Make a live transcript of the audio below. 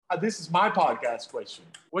This is my podcast question.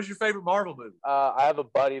 What's your favorite Marvel movie? I have a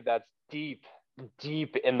buddy that's deep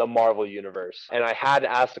in the Marvel universe. And I had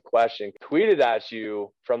to ask the question, tweeted at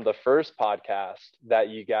you from the first podcast that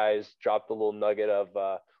you guys dropped a little nugget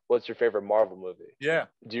of what's your favorite Marvel movie? Yeah.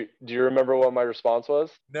 Do you remember what my response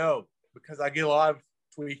was? No, because I get a lot of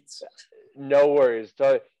tweets. No worries.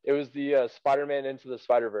 It was the Spider-Man Into the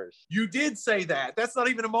Spider-Verse. You did say that. That's not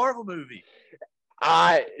even a Marvel movie.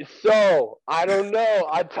 I don't know.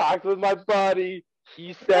 I talked with my buddy.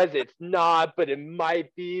 He says it's not, but it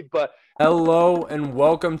might be. But hello and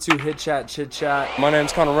welcome to Hit Chat Chit Chat. My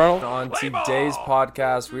name's Connor Reynolds. On today's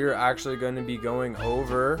podcast, we are actually going to be going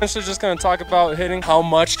over. Essentially, just going to talk about hitting, how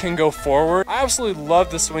much can go forward. I absolutely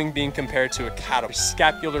love the swing being compared to a cattle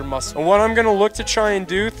scapular muscle. And what I'm going to look to try and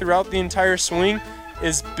do throughout the entire swing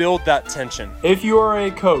is build that tension. If you are a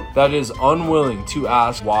coach that is unwilling to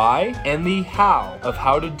ask why and the how of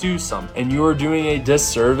how to do something, and you are doing a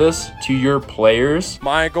disservice to your players,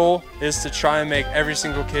 my goal is to try and make every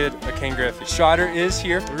single kid a Ken Griffey. Strider is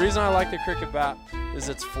here. The reason I like the cricket bat is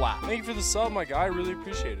it's flat. Thank you for the sub, my guy. I really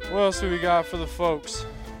appreciate it. What else do we got for the folks?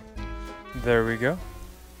 There we go.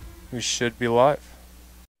 We should be live.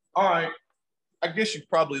 All right. I guess you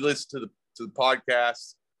probably listened to the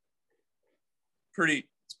podcast.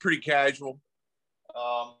 It's pretty casual.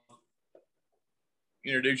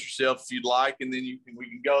 Introduce yourself if you'd like, and then we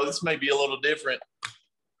can go. This may be a little different.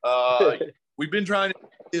 We've been trying to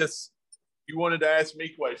do this. You wanted to ask me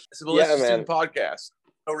questions. So let's just do the podcast.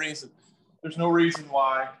 No reason. There's no reason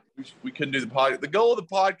why we couldn't do the podcast. The goal of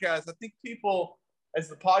the podcast, I think people, as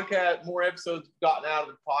the podcast, more episodes have gotten out of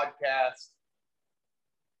the podcast,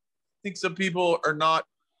 I think some people are not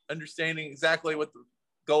understanding exactly what the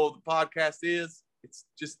goal of the podcast is. It's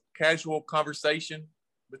just casual conversation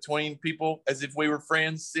between people as if we were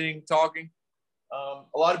friends sitting talking. A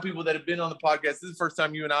lot of people that have been on the podcast, this is the first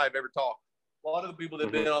time you and I have ever talked. A lot of the people that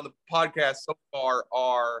have been on the podcast so far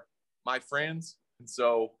are my friends, and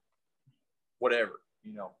so whatever,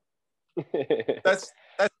 that's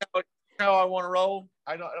how I want to roll.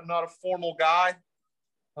 I'm not a formal guy.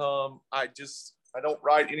 I don't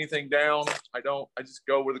write anything down. I just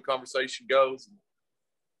go where the conversation goes.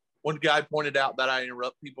 One guy pointed out that I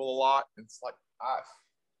interrupt people a lot. And it's like,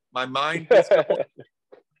 my mind gets going.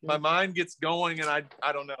 My mind gets going, and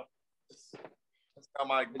I don't know. That's how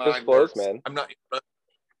my mind works, man. I'm not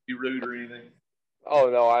be rude or anything.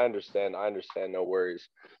 Oh no, I understand. No worries.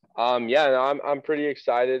 I'm pretty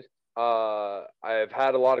excited. I've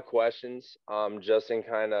had a lot of questions. Just in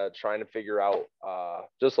kind of trying to figure out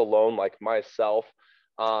just alone, like myself.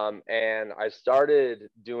 And I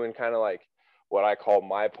started doing kind of like what I call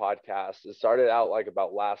my podcast. It started out like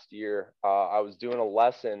about last year. I was doing a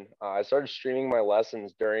lesson. I started streaming my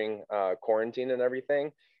lessons during quarantine and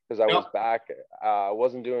everything because I was back. I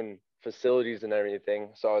wasn't doing facilities and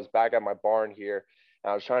everything. So I was back at my barn here.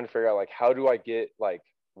 And I was trying to figure out like, how do I get like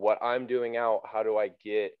what I'm doing out? How do I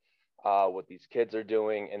get what these kids are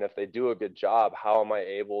doing? And if they do a good job, how am I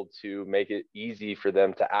able to make it easy for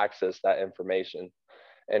them to access that information?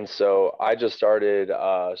 And so I just started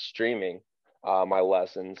streaming my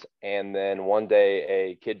lessons, and then one day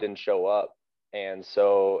a kid didn't show up, and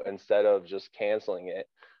so instead of just canceling it,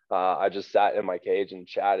 I just sat in my cage and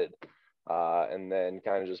chatted, and then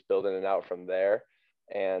kind of just building it out from there.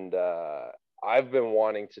 And I've been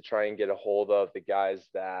wanting to try and get a hold of the guys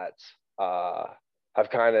that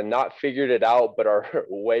have kind of not figured it out but are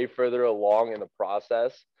way further along in the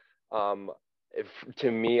process.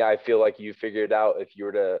 To me, I feel like you figured it out. If you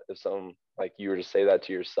were to say that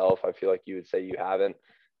to yourself, I feel like you would say you haven't,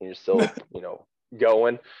 and you're still,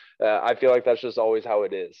 going. I feel like that's just always how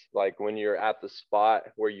it is. Like when you're at the spot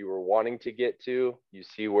where you were wanting to get to, you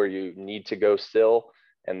see where you need to go still.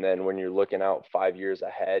 And then when you're looking out 5 years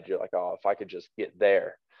ahead, you're like, oh, if I could just get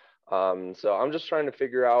there. So I'm just trying to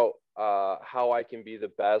figure out how I can be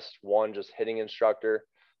the best, one, just hitting instructor.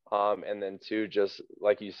 And then two, just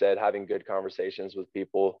like you said, having good conversations with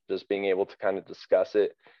people, just being able to kind of discuss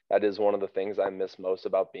it. That is one of the things I miss most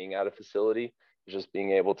about being at a facility, just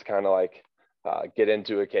being able to kind of like get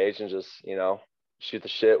into a cage and just, shoot the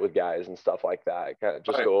shit with guys and stuff like that. Kind of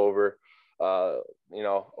just go over,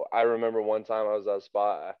 I remember one time I was at a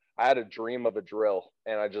spot, I had a dream of a drill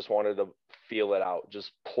and I just wanted to feel it out,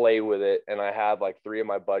 just play with it. And I had like 3 of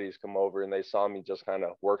my buddies come over and they saw me just kind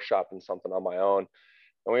of workshopping something on my own.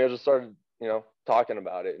 And we just started, talking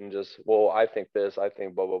about it and just, well, I think this, I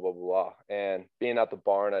think blah, blah, blah, blah, blah. And being at the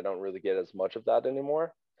barn, I don't really get as much of that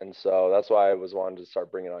anymore. And so that's why I was wanting to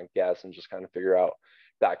start bringing on guests and just kind of figure out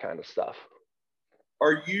that kind of stuff.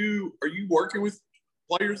 Are you working with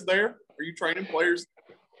players there? Are you training players?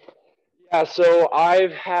 Yeah, so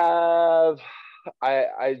I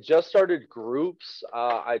just started groups.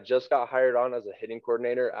 I just got hired on as a hitting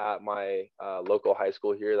coordinator at my local high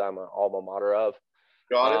school here that I'm an alma mater of.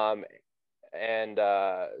 Got it. And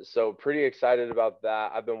so pretty excited about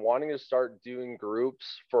that. I've been wanting to start doing groups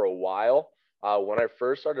for a while. When I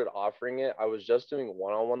first started offering it, I was just doing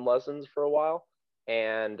one-on-one lessons for a while.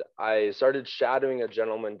 And I started shadowing a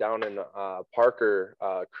gentleman down in Parker,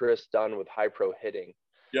 Chris Dunn with High Pro Hitting.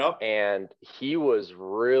 Yep. And he was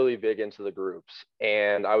really big into the groups.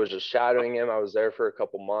 And I was just shadowing him. I was there for a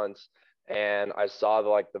couple months. And I saw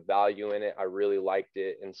the value in it. I really liked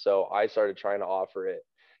it. And so I started trying to offer it.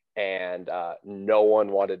 And no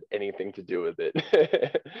one wanted anything to do with it.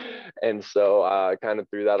 And so I kind of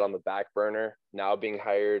threw that on the back burner. Now being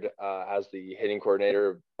hired as the hitting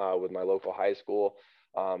coordinator with my local high school,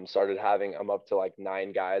 I'm up to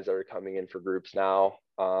 9 guys that are coming in for groups now.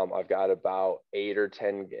 I've got about 7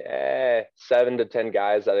 to 10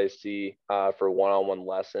 guys that I see for one-on-one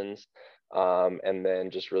lessons. And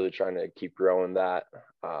then just really trying to keep growing that.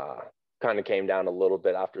 Kind of came down a little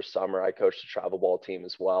bit after summer. I coached a travel ball team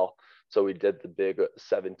as well. So we did the big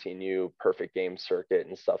 17U perfect game circuit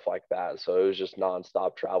and stuff like that. So it was just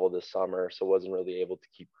nonstop travel this summer. So wasn't really able to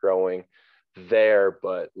keep growing there,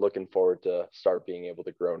 but looking forward to start being able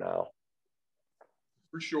to grow now.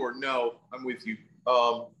 For sure. No, I'm with you.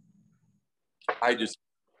 I just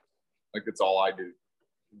it's all I do.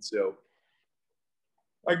 And so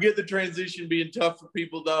I get the transition being tough for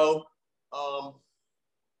people though.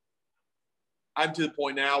 I'm to the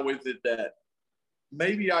point now with it that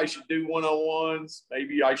maybe I should do one-on-ones.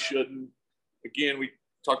 Maybe I shouldn't. Again, we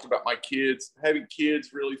talked about my kids. Having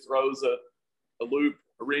kids really throws a loop,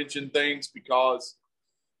 a wrench in things because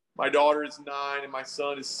my daughter is 9 and my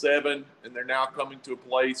son is 7, and they're now coming to a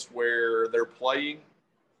place where they're playing.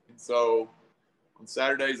 And so on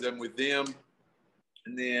Saturdays, I'm with them.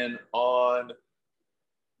 And then on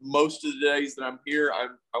most of the days that I'm here, I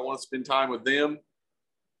want to spend time with them.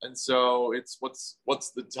 And so it's what's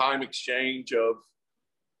the time exchange of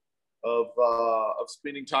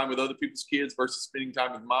spending time with other people's kids versus spending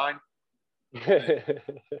time with mine. I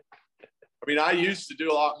mean, I used to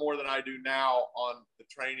do a lot more than I do now on the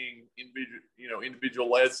training, individual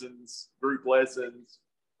lessons, group lessons,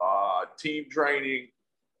 team training.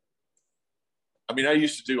 I mean, I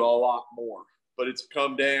used to do a lot more, but it's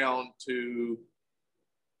come down to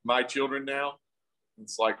my children now.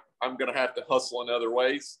 It's like I'm going to have to hustle in other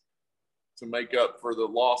ways to make up for the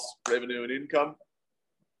lost revenue and income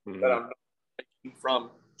that I'm not making from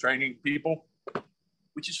training people,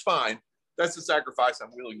 which is fine. That's the sacrifice I'm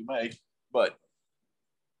willing to make, but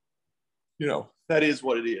that is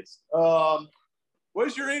what it is.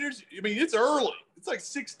 What's your energy? I mean, it's early. It's like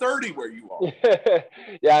 6:30 where you are.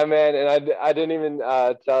 Yeah, man. And I didn't even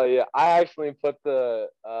tell you. I actually put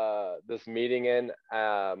this meeting in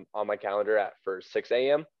on my calendar for 6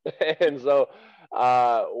 a.m. And so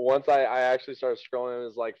once I actually started scrolling, it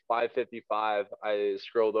was like 5:55. I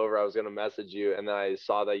scrolled over. I was gonna message you, and then I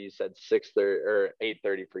saw that you said 6:30 or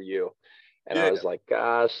 8:30 for you, and I was like,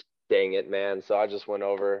 gosh, dang it, man. So I just went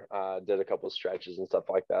over, did a couple of stretches and stuff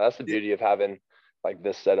like that. That's the beauty of having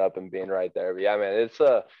this setup and being right there. But yeah, man, it's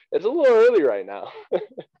a little early right now.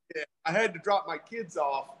 Yeah, I had to drop my kids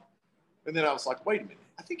off, and then I was like, wait a minute,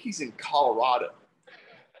 I think he's in Colorado.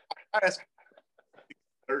 I asked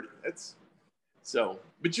 30.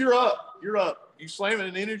 But you're up. You slamming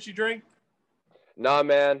an energy drink? Nah,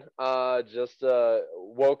 man. Just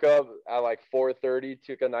woke up at like 4:30,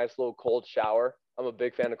 took a nice little cold shower. I'm a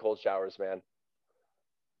big fan of cold showers, man.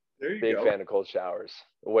 There you go. Big fan of cold showers.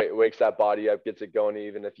 Wakes that body up, gets it going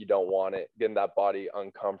even if you don't want it. Getting that body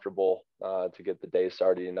uncomfortable to get the day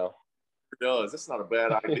started, It does. That's not a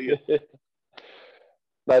bad idea.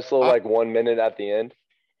 Nice little 1 minute at the end.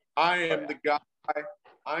 I am the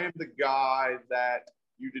guy that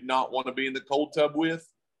you did not want to be in the cold tub with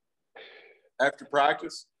after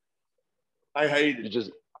practice. I hated it.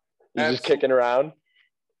 You just kicking around?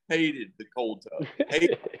 Hated the cold tub.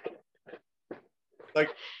 Hated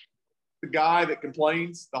like the guy that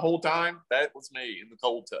complains the whole time, that was me in the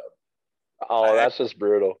cold tub. Oh, that's just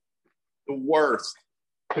brutal. The worst.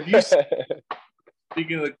 Have you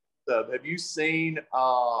speaking of the tub, have you seen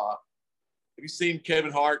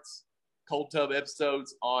Kevin Hart's cold tub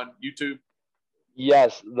episodes on YouTube?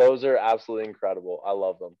 Yes, those are absolutely incredible. I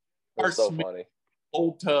love them. They're so funny.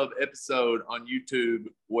 Cold tub episode on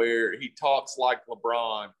YouTube where he talks like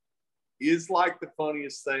LeBron is like the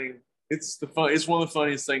funniest thing. It's one of the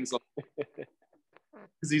funniest things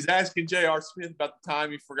because he's asking J.R. Smith about the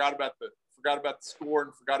time he forgot about the score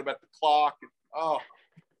and forgot about the clock. And, oh,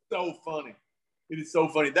 so funny. It is so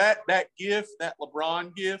funny. That gif, that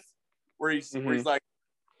LeBron gif, where he's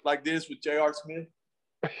like this with J.R. Smith.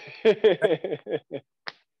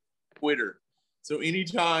 Twitter. So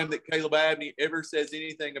anytime that Caleb Abney ever says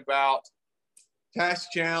anything about task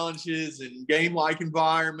challenges and game-like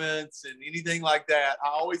environments and anything like that, I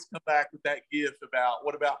always come back with that gif about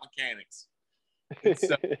what about mechanics. It's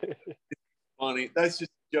so funny. That's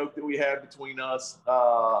just a joke that we have between us.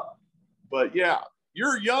 But yeah,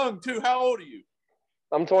 you're young too. How old are you?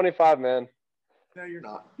 I'm 25, man. No, you're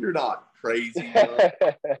not. You're not crazy.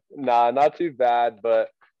 Nah, not too bad, but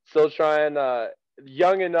still trying.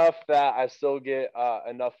 Young enough that I still get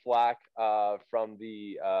enough flack from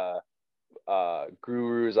the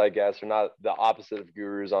gurus, I guess, or not the opposite of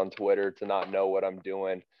gurus on Twitter, to not know what I'm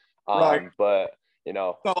doing. Right. But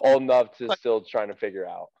so, old enough to still trying to figure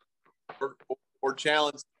out. Or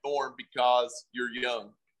challenge the norm because you're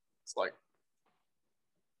young. It's like,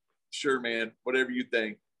 sure, man, whatever you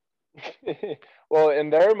think. Well, in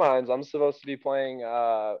their minds, I'm supposed to be playing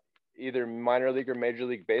either minor league or major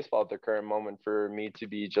league baseball at the current moment for me to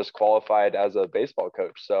be just qualified as a baseball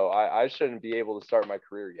coach. So I shouldn't be able to start my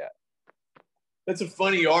career yet. That's a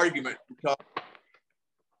funny argument because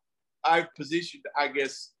I've positioned, I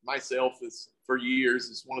guess, myself as for years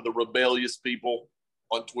as one of the rebellious people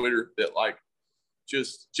on Twitter that like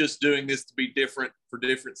just doing this to be different for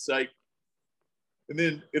different sake. And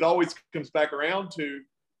then it always comes back around to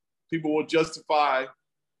people will justify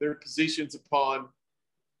their positions upon,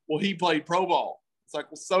 well, he played pro ball. It's like,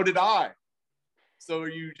 well, so did I. So are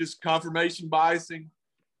you just confirmation biasing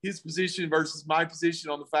his position versus my position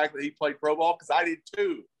on the fact that he played pro ball? Because I did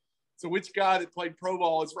too. So which guy that played pro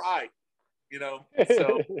ball is right?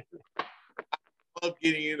 So I love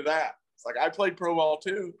getting into that. It's like I played pro ball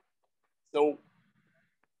too. So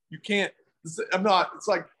you can't, it's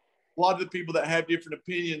like a lot of the people that have different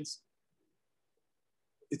opinions,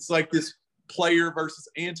 it's like this player versus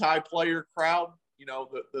anti-player crowd.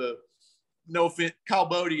 The no offense, Kyle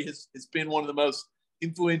Bodie has been one of the most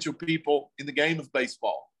influential people in the game of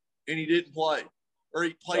baseball, and he didn't play, or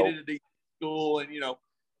he played at a decent school, and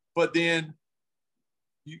but then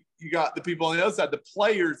you got the people on the other side, the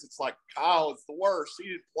players. It's like Kyle is the worst. He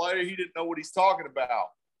didn't play. He didn't know what he's talking about.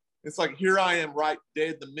 It's like here I am, right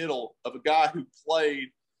dead in the middle of a guy who played,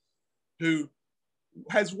 who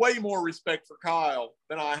has way more respect for Kyle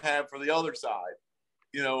than I have for the other side.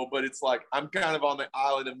 But it's like I'm kind of on the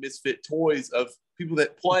island of misfit toys of people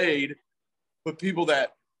that played, but people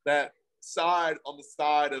that side on the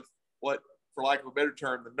side of what, for lack of a better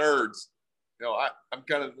term, the nerds. I'm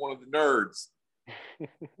kind of one of the nerds.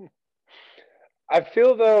 I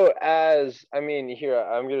feel though,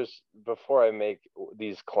 here, before I make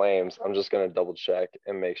these claims, I'm just going to double check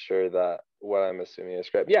and make sure that what I'm assuming is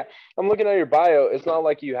correct. Yeah, I'm looking at your bio. It's not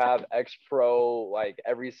like you have X-Pro, like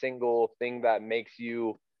every single thing that makes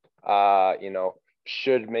you,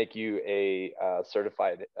 should make you a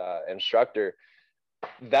certified instructor.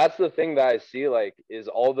 That's the thing that I see, like, is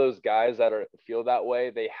all those guys that feel that way,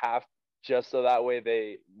 they have, just so that way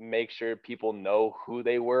they make sure people know who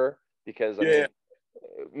they were, because I mean,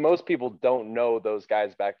 most people don't know those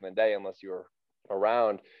guys back in the day unless you were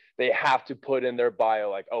around. They have to put in their bio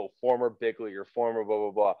like, oh, former big leaguer, former blah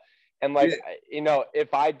blah blah. And like,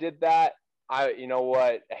 if I did that,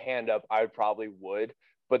 hand up, I probably would.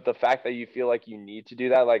 But the fact that you feel like you need to do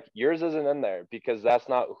that, like yours isn't in there, because that's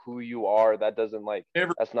not who you are. That doesn't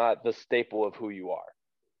that's not the staple of who you are.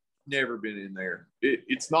 Never been in there.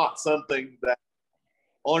 It's not something that,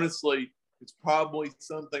 honestly, it's probably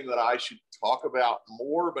something that I should talk about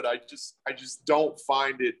more, but I just don't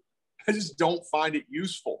find it. I just don't find it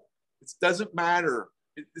useful. It doesn't matter.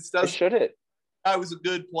 It shouldn't. I was a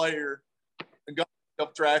good player and got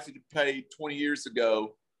myself drafted and paid 20 years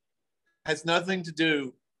ago. Has nothing to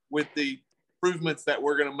do with the improvements that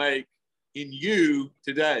we're going to make in you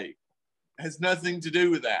today. It has nothing to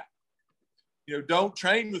do with that. Don't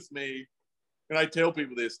train with me. And I tell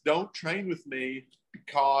people this, don't train with me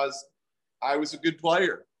because I was a good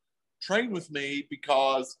player. Train with me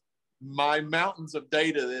because my mountains of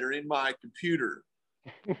data that are in my computer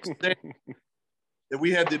that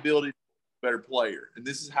we have the ability to be a better player. And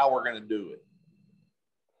this is how we're going to do it.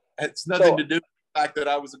 It's nothing to do with the fact that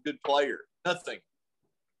I was a good player. Nothing.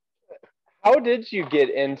 How did you get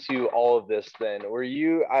into all of this then? Were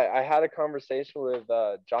you, I had a conversation with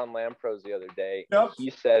John Lampros the other day. Yep. He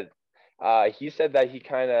said that he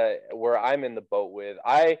kind of, where I'm in the boat with,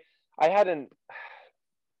 I had an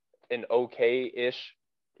okay-ish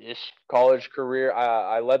college career.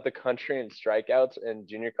 I led the country in strikeouts in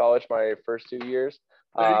junior college my first 2 years.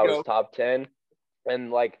 I was top 10. And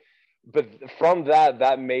like, but from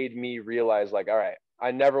that made me realize, like, all right,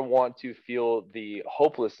 I never want to feel the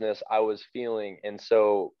hopelessness I was feeling. And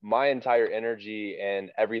so my entire energy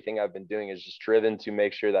and everything I've been doing is just driven to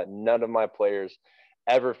make sure that none of my players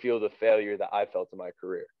ever feel the failure that I felt in my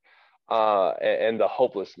career, and the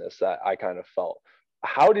hopelessness that I kind of felt.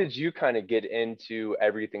 How did you kind of get into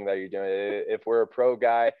everything that you're doing? If we're a pro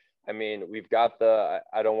guy, I mean, we've got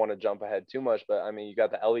I don't want to jump ahead too much, but I mean, you got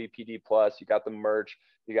the LEPD plus, you got the merch,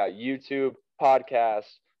 you got YouTube,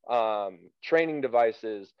 podcasts, training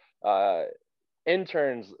devices,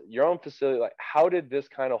 interns, your own facility. Like, how did this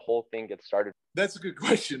kind of whole thing get started? That's a good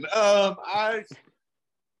question.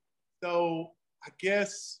 So I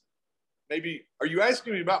guess maybe, are you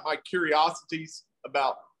asking me about my curiosities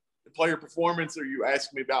about the player performance, or are you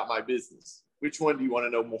asking me about my business? Which one do you want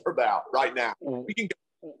to know more about right now? We can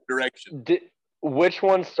go direction. Which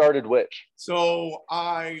one started which? So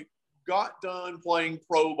I got done playing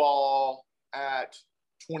pro ball at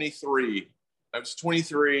 23. I was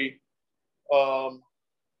 23,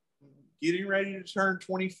 getting ready to turn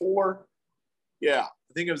 24. Yeah,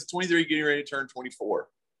 I think I was 23, getting ready to turn 24.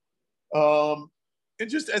 And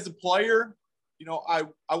just as a player, you know,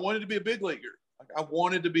 I wanted to be a big leaguer. Like, I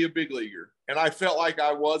wanted to be a big leaguer, and I felt like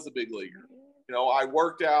I was a big leaguer. You know, I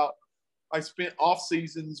worked out. I spent off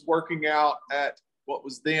seasons working out at what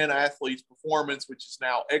was then Athletes Performance, which is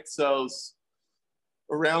now Exos,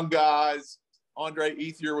 around guys. Andre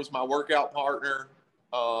Ethier was my workout partner.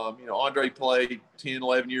 You know, Andre played 10,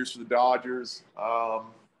 11 years for the Dodgers.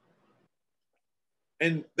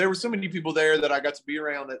 And there were so many people there that I got to be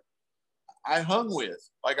around that I hung with.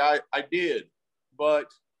 Like, I did.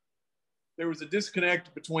 But there was a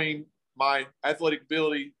disconnect between my athletic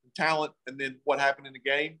ability and talent and then what happened in the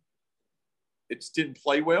game. It just didn't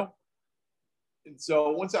play well. And so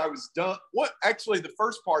once I was done, the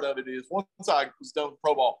first part of it is, once I was done with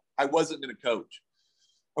pro ball, I wasn't going to coach.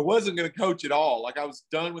 I wasn't going to coach at all. Like, I was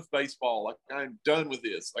done with baseball. Like, I'm done with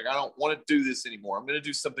this. Like, I don't want to do this anymore. I'm going to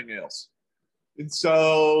do something else. And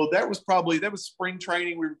so that was spring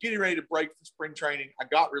training. We were getting ready to break for spring training. I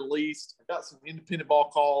got released. I got some independent ball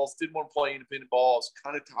calls. Didn't want to play independent ball. I was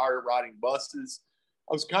kind of tired of riding buses.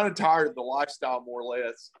 I was kind of tired of the lifestyle, more or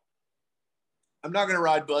less. I'm not going to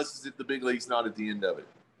ride buses if the big league's not at the end of it.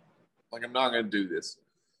 Like, I'm not going to do this.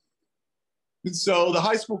 And so the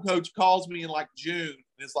high school coach calls me in like June,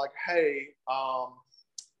 and it's like, hey,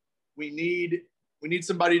 we need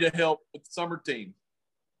somebody to help with the summer team.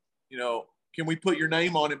 You know, can we put your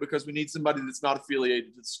name on it, because we need somebody that's not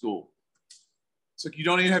affiliated to the school? It's like, you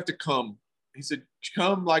don't even have to come. He said,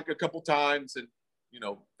 come like a couple times, and, you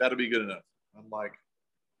know, that'll be good enough. I'm like,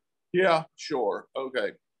 yeah, sure.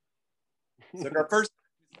 Okay. It's like, our first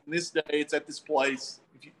this day, it's at this place.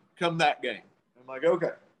 If you come that game. I'm like,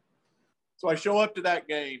 okay. So I show up to that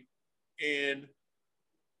game, and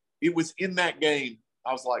it was in that game.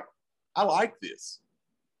 I was like, I like this.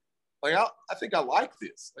 Like, I think I like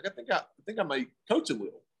this. Like, I think I may coach a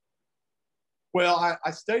little. Well,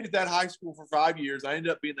 I stayed at that high school for 5 years. I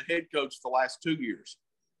ended up being the head coach for the last 2 years.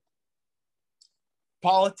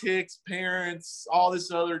 Politics, parents, all this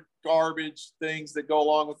other garbage things that go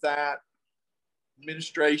along with that.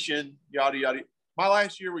 Administration, yada, yada. My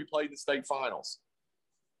last year, we played in the state finals.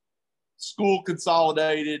 School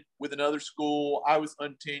consolidated with another school. I was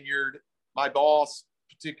untenured. My boss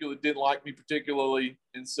particularly didn't like me particularly,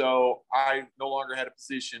 and so I no longer had a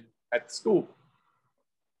position at the school.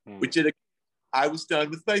 Which I was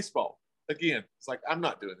done with baseball. Again, it's like, I'm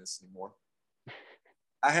not doing this anymore.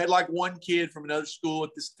 I had like one kid from another school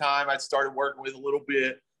at this time I'd started working with a little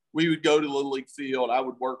bit. We would go to the Little League field. I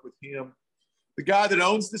would work with him. The guy that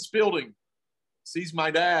owns this building sees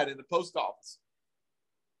my dad in the post office.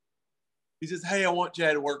 He says, hey, I want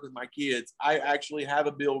Chad to work with my kids. I actually have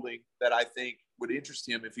a building that I think would interest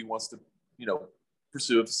him if he wants to, you know,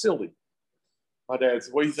 pursue a facility. My dad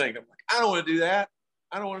said, what do you think? I'm like, I don't want to do that.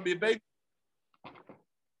 I don't want to be a baby.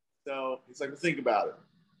 So he's like, well, think about it.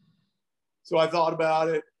 So I thought about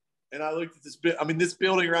it, and I looked at this bit. I mean, this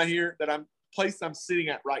building right here place I'm sitting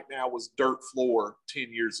at right now was dirt floor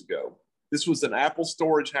 10 years ago. This was an apple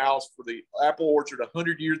storage house for the apple orchard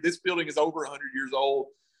 100 years. This building is over 100 years old.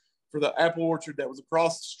 For the apple orchard that was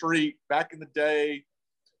across the street back in the day.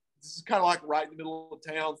 This is kind of like right in the middle of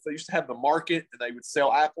town. So they used to have the market, and they would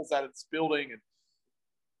sell apples out of this building. And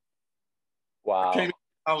wow.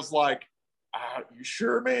 I was like, you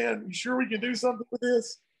sure, man? You sure we can do something with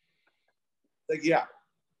this? Like, yeah.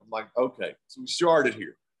 I'm like, okay. So we started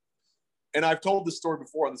here. And I've told this story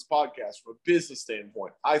before on this podcast from a business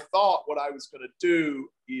standpoint. I thought what I was going to do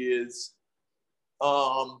is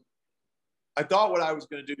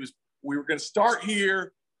we were going to start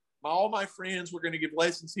here, all my friends were going to give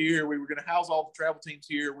lessons here. We were going to house all the travel teams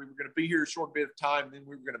here. We were going to be here a short bit of time. And then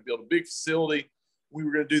we were going to build a big facility. We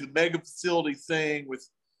were going to do the mega facility thing with,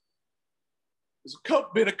 there's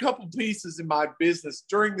been a couple pieces in my business.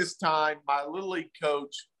 During this time, my Little League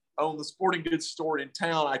coach owned the sporting goods store in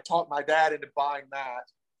town. I taught my dad into buying that.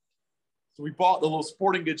 So we bought the little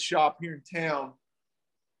sporting goods shop here in town.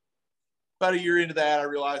 About a year into that, I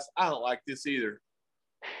realized I don't like this either.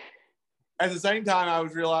 At the same time, I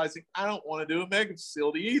was realizing I don't want to do a mega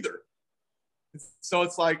facility either. So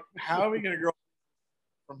it's like, how are we going to grow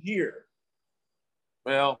from here?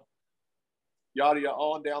 Well, yada, yada,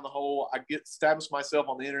 on down the hole. I established myself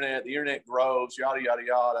on the internet grows, yada, yada,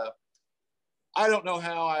 yada. I don't know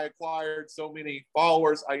how I acquired so many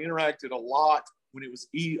followers. I interacted a lot when it was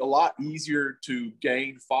a lot easier to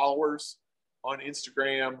gain followers on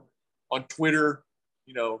Instagram, on Twitter,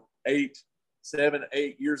 7,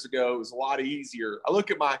 8 years ago. It was a lot easier. I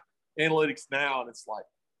look at my analytics now and it's like,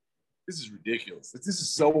 this is ridiculous. This is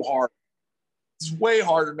so hard. It's way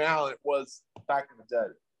harder now than it was back in the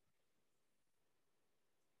day.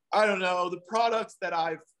 I don't know. The products that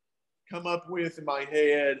I've come up with in my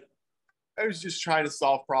head, I was just trying to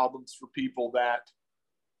solve problems for people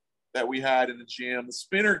that we had in the gym. The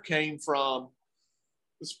spinner came from,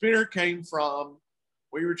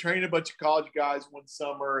 we were training a bunch of college guys one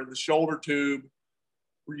summer in the shoulder tube.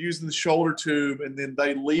 We're using the shoulder tube, and then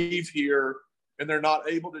they leave here and they're not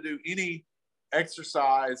able to do any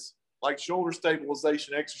exercise like shoulder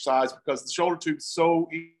stabilization exercise because the shoulder tube is so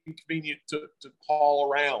inconvenient to haul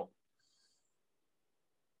around.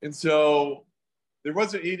 And so there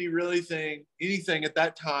wasn't anything at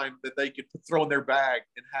that time that they could throw in their bag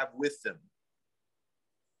and have with them.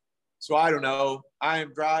 So I don't know. I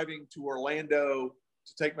am driving to Orlando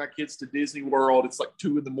to take my kids to Disney World. It's like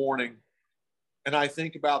 2 a.m. And I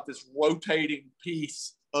think about this rotating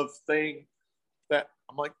piece of thing that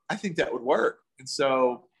I'm like, I think that would work. And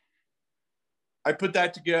so I put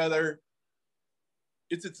that together.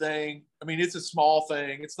 It's a thing. I mean, it's a small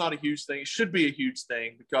thing. It's not a huge thing. It should be a huge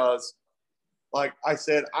thing because, like I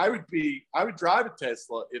said, I would drive a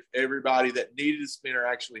Tesla if everybody that needed a spinner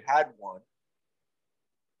actually had one.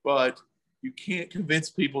 But you can't convince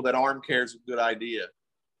people that arm care is a good idea.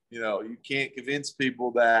 You can't convince people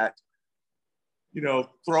that,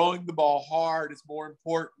 throwing the ball hard is more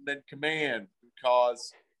important than command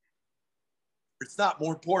because it's not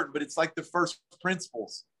more important, but it's like the first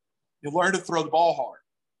principles. You learn to throw the ball hard,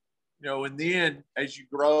 and then as you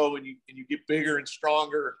grow and you get bigger and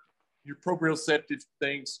stronger, your proprioceptive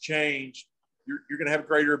things change. You're going to have a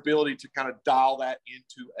greater ability to kind of dial that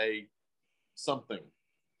into something.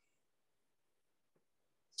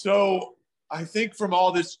 So I think from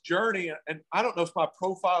all this journey, and I don't know if my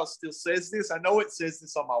profile still says this. I know it says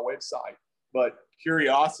this on my website, but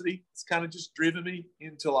curiosity, it's kind of just driven me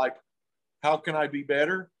into like, how can I be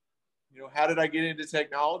better? How did I get into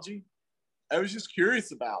technology? I was just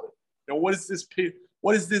curious about it. What is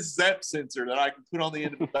this ZEP sensor that I can put on the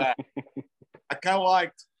end of the back? I kind of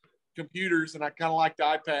liked computers and I kind of liked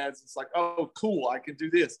iPads. It's like, oh, cool, I can do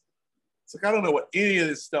this. It's like, I don't know what any of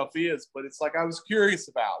this stuff is, but it's like I was curious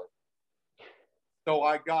about it. So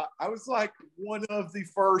I was like one of the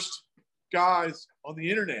first guys on the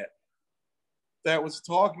internet that was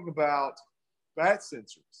talking about bat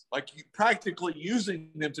sensors, like practically using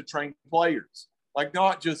them to train players, like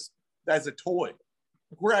not just as a toy.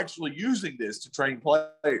 Like we're actually using this to train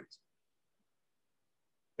players.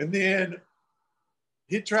 And then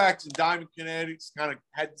HitTrax and Diamond Kinetics kind of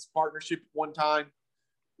had this partnership at one time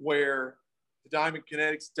where the Diamond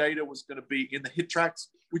Kinetics data was going to be in the HitTrax,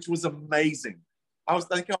 which was amazing. I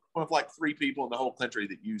think I was one of like 3 people in the whole country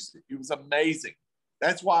that used it. It was amazing.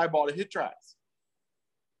 That's why I bought a HitTrax.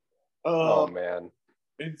 Oh, man.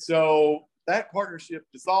 And so that partnership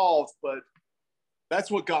dissolved, but that's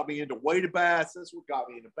what got me into weighted bats. That's what got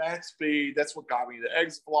me into bat speed. That's what got me into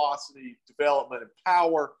exit velocity, development, and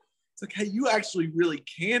power. It's like, hey, you actually really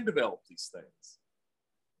can develop these things.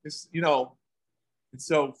 It's, and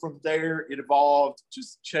so from there, it evolved,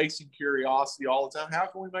 just chasing curiosity all the time. How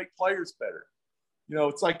can we make players better?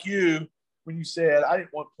 It's like you, when you said, I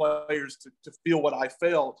didn't want players to feel what I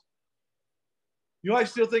felt. I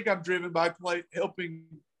still think I'm driven by helping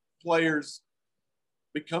players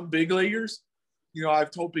become big leaguers.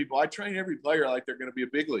 I've told people I train every player like they're going to be a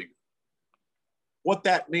big leaguer. What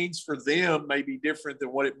that means for them may be different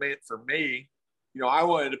than what it meant for me. I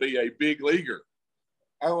wanted to be a big leaguer.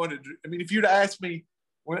 If you'd asked me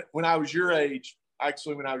when I was your age,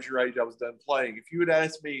 actually when I was your age, I was done playing. If you had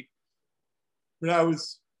asked me when I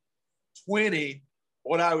was 20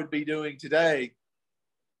 what I would be doing today,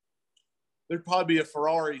 there'd probably be a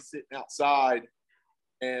Ferrari sitting outside.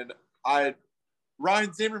 And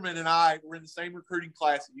Ryan Zimmerman and I were in the same recruiting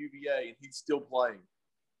class at UVA, and he's still playing.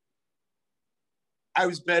 I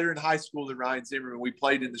was better in high school than Ryan Zimmerman. We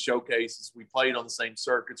played in the showcases. We played on the same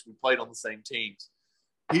circuits. We played on the same teams.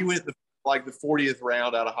 He went the 40th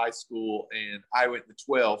round out of high school, and I went the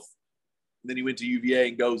 12th. And then he went to UVA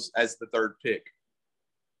and goes as the 3rd pick.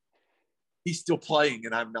 He's still playing,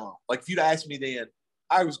 and I'm not. Like, if you'd asked me then,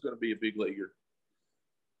 I was going to be a big leaguer.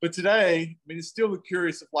 But today, I mean, it's still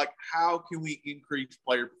curious of, like, how can we increase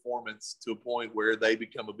player performance to a point where they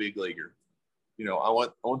become a big leaguer? You know, I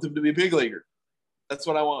want them to be a big leaguer. That's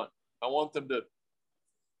what I want. I want them to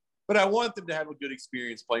have a good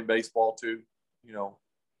experience playing baseball too. You know,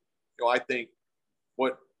 I think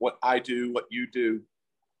what I do, what you do,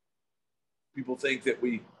 people think that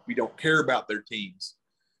we don't care about their teams.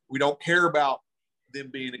 We don't care about them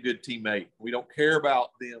being a good teammate. We don't care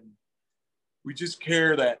about them. We just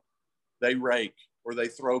care that they rake or they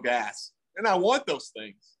throw gas. And I want those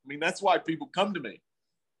things. I mean, that's why people come to me.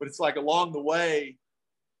 But it's like along the way,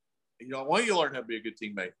 you know, I want you to learn how to be a good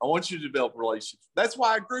teammate. I want you to develop relationships. That's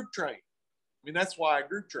why I group train. I mean, that's why I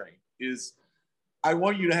group train is I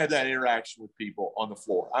want you to have that interaction with people on the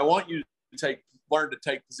floor. I want you to learn to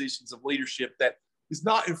take positions of leadership that is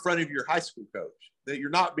not in front of your high school coach, that you're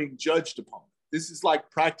not being judged upon. This is like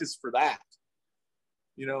practice for that.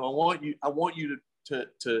 You know, I want you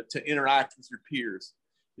to interact with your peers.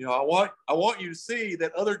 You know, I want you to see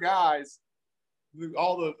that other guys,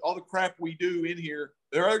 all the crap we do in here,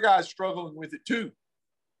 there are other guys struggling with it too.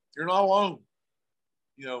 You're not alone.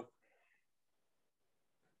 You know,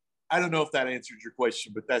 I don't know if that answered your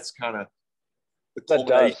question, but that's kind of the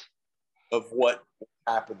culmination of what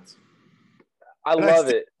happens. I love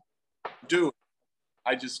it.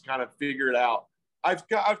 I just kind of figure it out. I've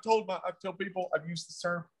told people, I've used this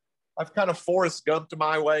term, I've kind of Forrest Gumped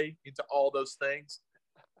my way into all those things.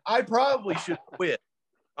 I probably should quit.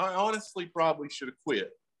 I honestly probably should have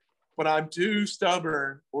quit, but I'm too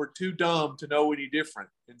stubborn or too dumb to know any different.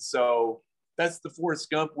 And so that's the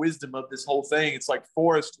Forrest Gump wisdom of this whole thing. It's like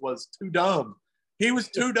Forrest was too dumb. He was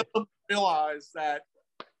too dumb to realize that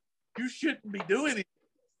you shouldn't be doing these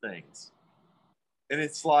things. And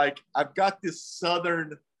it's like, I've got this,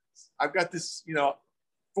 you know,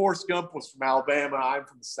 Forrest Gump was from Alabama. I'm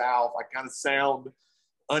from the South. I kind of sound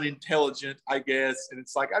unintelligent, I guess. And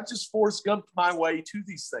it's like, I've just Forrest Gumped my way to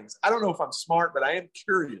these things. I don't know if I'm smart, but I am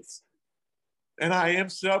curious. And I am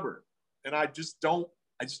stubborn. And I just don't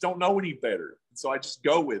know any better. And so I just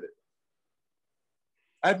go with it.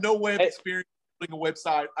 I have no way of experience building a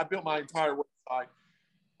website. I built my entire website.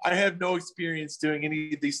 I have no experience doing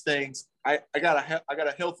any of these things. I got a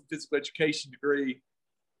health and physical education degree.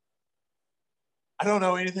 I don't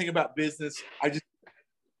know anything about business. I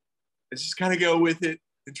just kind of go with it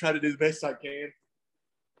and try to do the best I can.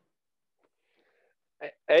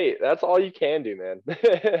 Hey, that's all you can do, man.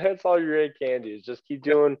 That's all you really can do is just keep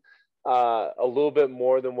doing a little bit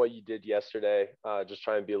more than what you did yesterday. Just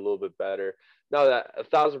trying to be a little bit better. No,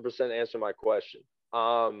 that 1,000% answered my question.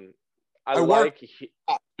 I worked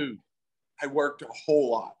a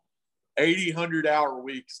whole lot. 80, 100-hour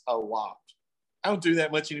weeks, a lot. I don't do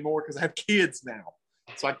that much anymore because I have kids now.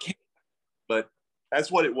 So I can't. But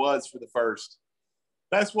that's what it was for the first.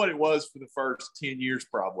 That's what it was for the first 10 years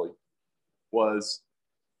probably was,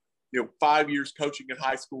 you know, 5 years coaching in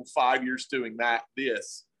high school, 5 years doing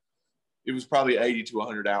this. It was probably 80 to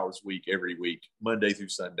 100 hours a week every week, Monday through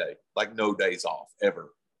Sunday, like no days off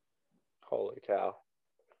ever. Holy cow.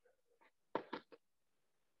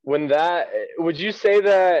 Would you say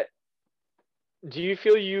that, do you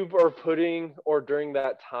feel you are putting, or during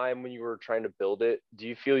that time when you were trying to build it, do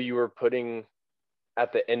you feel you were putting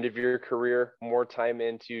at the end of your career more time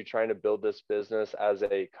into trying to build this business as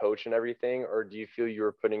a coach and everything? Or do you feel you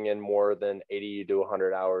were putting in more than 80 to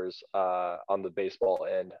 100 hours on the baseball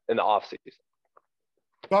end in the off season?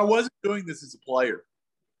 So I wasn't doing this as a player.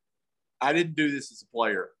 I didn't do this as a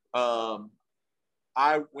player. When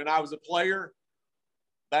I was a player,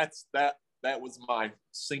 that was my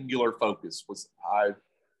singular focus. Was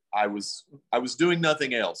I was doing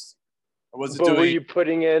nothing else. I wasn't doing. Were you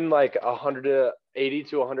putting in like 180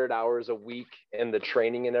 to 100 hours a week in the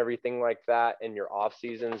training and everything like that in your off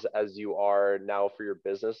seasons as you are now for your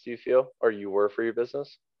business? Do you feel, or you were for your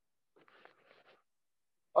business?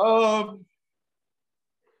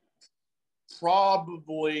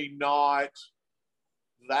 Probably not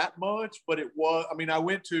that much, but it was. I mean, I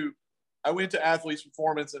went to Athletes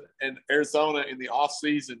Performance in Arizona in the off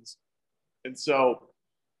seasons. And so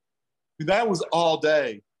that was all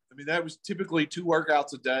day. I mean, that was typically 2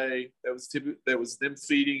 workouts a day. That was them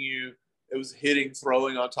feeding you. It was hitting,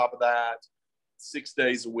 throwing on top of that, 6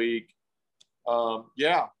 days a week.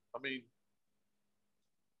 Yeah, I mean,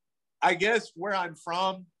 I guess where I'm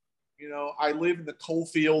from, I live in the coal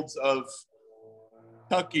fields of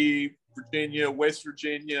Kentucky, Virginia, West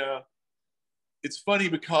Virginia. It's funny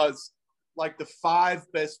because like the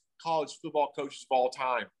 5 best college football coaches of all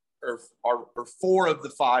time, or 4 of the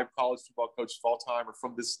 5 college football coaches of all time, are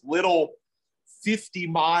from this little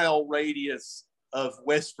 50-mile radius of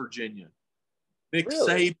West Virginia. Nick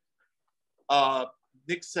Saban,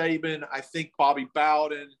 I think Bobby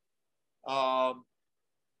Bowden,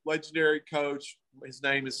 legendary coach. His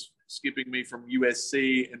name is skipping me, from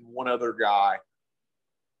USC, and one other guy.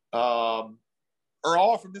 Are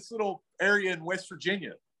all from this little area in West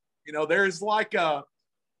Virginia. There's like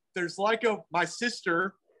my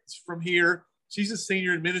sister is from here. She's a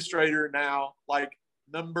senior administrator now, like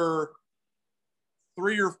number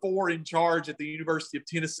 3 or 4 in charge at the University of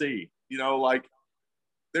Tennessee. Like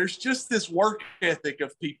there's just this work ethic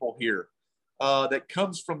of people here that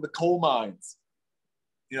comes from the coal mines.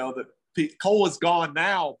 The coal is gone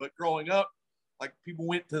now, but growing up, like people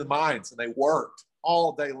went to the mines and they worked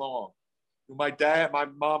all day long. My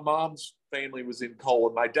mom's family was in coal,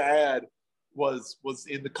 and my dad was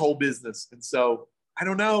in the coal business. And so I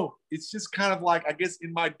don't know. It's just kind of like, I guess,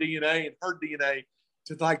 in my DNA and her DNA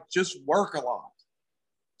to like just work a lot.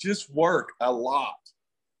 Just work a lot.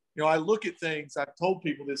 I look at things, I've told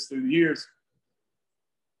people this through the years.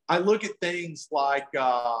 I look at things like,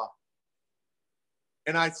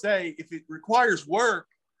 and I say, if it requires work,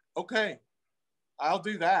 okay, I'll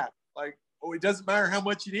do that. Like, it doesn't matter how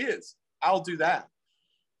much it is. I'll do that.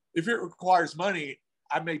 If it requires money,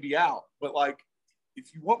 I may be out. But like,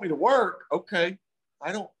 if you want me to work, okay,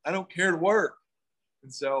 I don't care to work.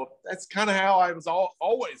 And so that's kind of how I was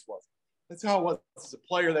always was. That's how I was as a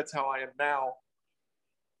player. That's how I am now.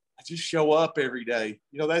 I just show up every day.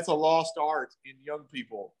 That's a lost art in young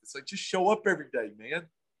people. It's like, just show up every day, man.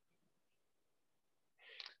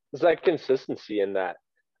 There's that consistency in that.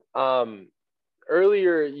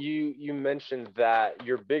 Earlier, you mentioned that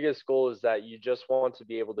your biggest goal is that you just want to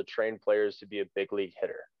be able to train players to be a big league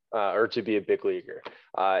hitter, or to be a big leaguer.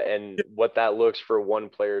 And what that looks for one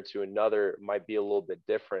player to another might be a little bit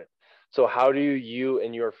different. So how do you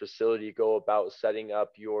and your facility go about setting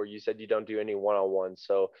up you said you don't do any one-on-one.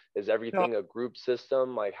 So is everything a group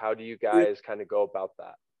system? Like, how do you guys kind of go about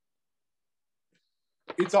that?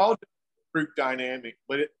 It's all group dynamic,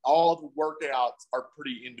 but all the workouts are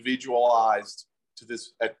pretty individualized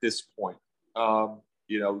at this point.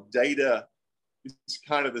 Data is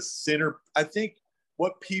kind of the center. I think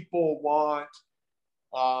what people want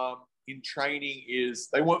in training is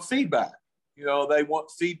they want feedback. They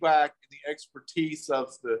want feedback and the expertise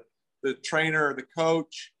of the trainer or the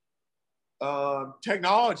coach.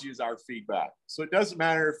 Technology is our feedback. So it doesn't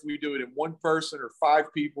matter if we do it in one person or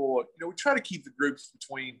 5 people. We try to keep the groups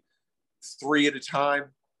between 3 at a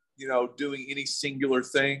time, doing any singular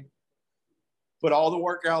thing. But all the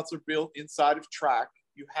workouts are built inside of track.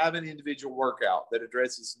 You have an individual workout that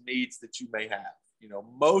addresses needs that you may have.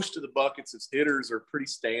 Most of the buckets as hitters are pretty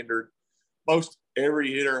standard. Most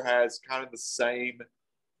every hitter has kind of the same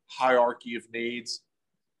hierarchy of needs.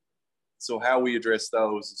 So how we address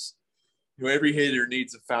those is, every hitter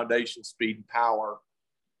needs a foundation, speed, and power.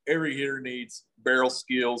 Every hitter needs barrel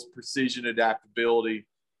skills, precision, adaptability.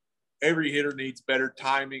 Every hitter needs better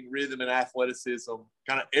timing, rhythm, and athleticism.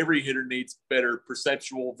 Kind of every hitter needs better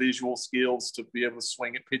perceptual, visual skills to be able to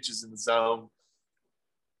swing at pitches in the zone.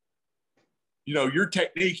 Your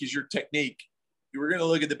technique is your technique. We're going to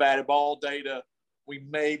look at the batted ball data. We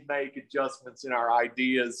may make adjustments in our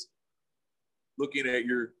ideas, looking at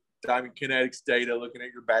your diamond kinetics data, looking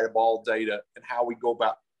at your batted ball data, and how we go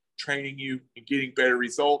about training you and getting better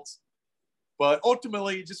results. But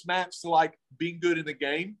ultimately, it just maps to like being good in the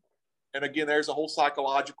game. And again, there's a whole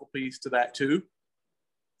psychological piece to that too.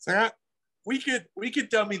 So we could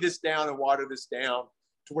dummy this down and water this down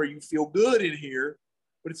to where you feel good in here,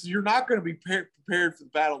 but you're not going to be prepared for the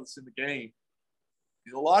battle that's in the game.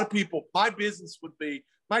 A lot of people, my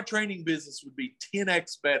training business would be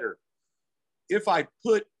 10x better if I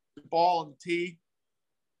put the ball on the tee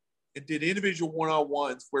and did individual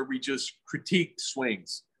one-on-ones where we just critiqued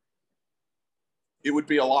swings. It would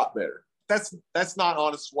be a lot better. That's not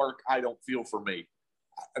honest work, I don't feel, for me.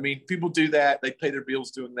 I mean, people do that. They pay their bills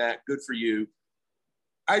doing that. Good for you.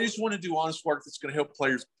 I just want to do honest work that's going to help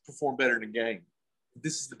players perform better in the game.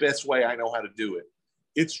 This is the best way I know how to do it.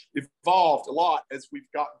 It's evolved a lot as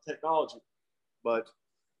we've gotten technology, but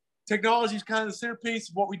technology is kind of the centerpiece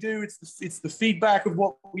of what we do. It's the feedback of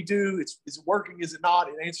what we do. Is it working? Is it not?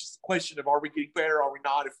 It answers the question of, are we getting better? Are we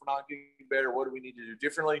not? If we're not getting better, what do we need to do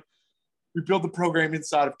differently? We build the program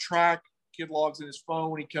inside of track. Kid logs in his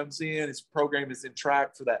phone. He comes in. His program is in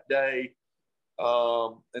track for that day.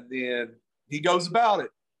 And then he goes about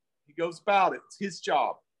it. It's his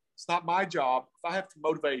job. It's not my job. If I have to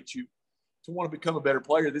motivate you to want to become a better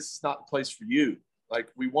player, this is not the place for you. Like,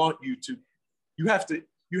 we want you to, you have to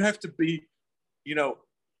be,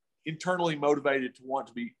 internally motivated to want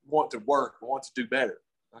to work, want to do better.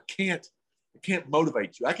 I can't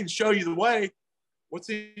motivate you. I can show you the way. What's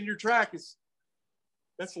in your track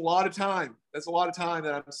that's a lot of time. That's a lot of time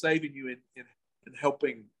that I'm saving you in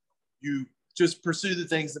helping you just pursue the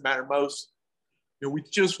things that matter most. We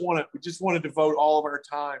just want to devote all of our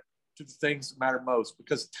time to the things that matter most,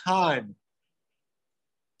 because time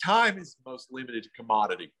is the most limited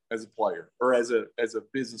commodity as a player, or as a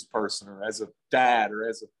business person, or as a dad, or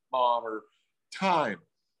as a mom, or time.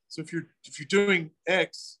 So if you're doing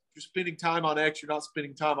X, you're spending time on X, you're not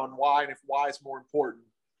spending time on Y. And if Y is more important,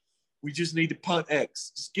 we just need to punt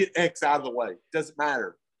X. Just get X out of the way. It doesn't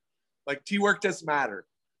matter. Like, T-work doesn't matter.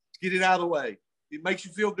 Get it out of the way. It makes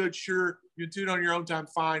you feel good, sure. You can do it on your own time,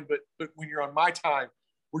 fine. But when you're on my time,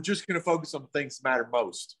 we're just going to focus on things that matter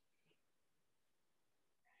most.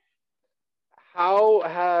 How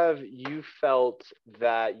have you felt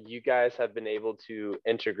that you guys have been able to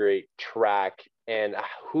integrate track, and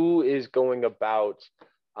who is going about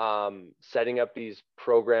setting up these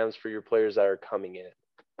programs for your players that are coming in?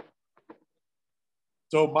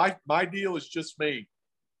 So my deal is just me.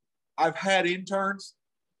 I've had interns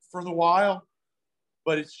for a while,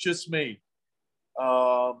 but it's just me.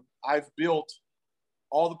 I've built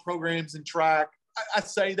all the programs in track. I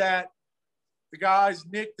say that. The guys,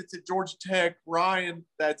 Nick that's at Georgia Tech, Ryan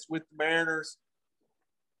that's with the Mariners,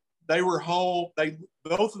 they were home.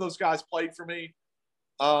 Both of those guys played for me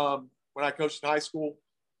when I coached in high school.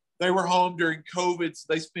 They were home during COVID, so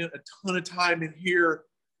they spent a ton of time in here.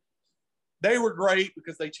 They were great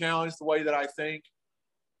because they challenged the way that I think.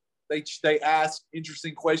 They ask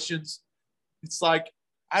interesting questions. It's like,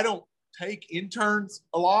 I don't take interns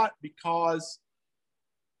a lot because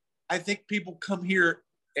I think people come here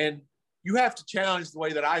and you have to challenge the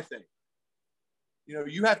way that I think.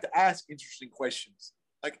 You have to ask interesting questions.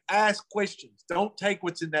 Like, ask questions. Don't take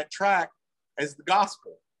what's in that track as the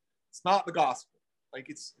gospel. It's not the gospel. Like,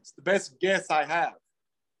 it's the best guess I have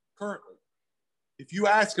currently. If you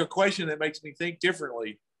ask a question that makes me think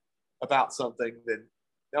differently about something, then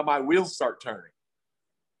now my wheels start turning.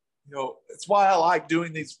 It's why I like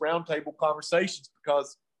doing these roundtable conversations,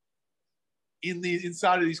 because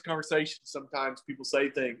inside of these conversations, sometimes people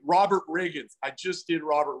say things. Robert Riggins. I just did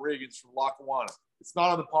Robert Riggins from Lackawanna. It's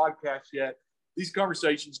not on the podcast yet. These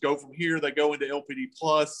conversations go from here. They go into LPD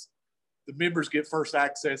Plus. The members get first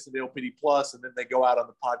access into LPD Plus, and then they go out on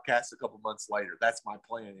the podcast a couple months later. That's my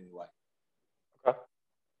plan anyway. Okay.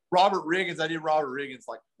 Robert Riggins. I did Robert Riggins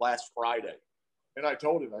like last Friday. And I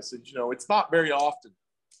told him, I said, it's not very often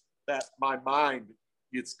that my mind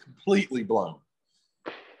gets completely blown.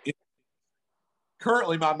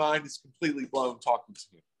 Currently, my mind is completely blown talking to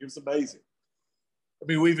him. It was amazing. I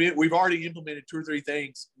mean, we've already implemented 2 or 3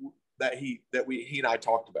 things that he and I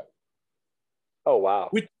talked about. Oh, wow.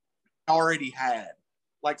 Which I already had,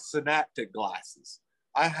 like synaptic glasses.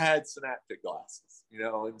 I had synaptic glasses,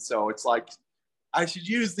 and so it's like, I should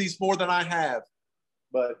use these more than I have.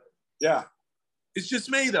 But yeah, it's just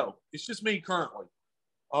me though. It's just me currently.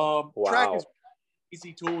 Wow. Track is an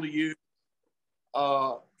easy tool to use.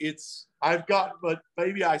 But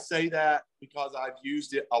maybe I say that because I've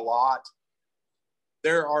used it a lot.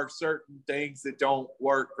 There are certain things that don't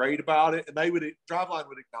work great about it, and Driveline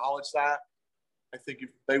would acknowledge that. I think if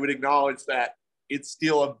they would acknowledge that it's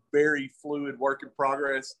still a very fluid work in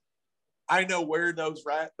progress. I know where those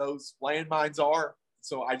landmines are,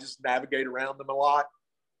 so I just navigate around them a lot.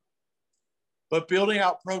 But building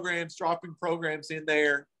out programs, dropping programs in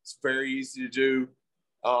there, it's very easy to do.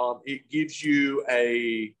 It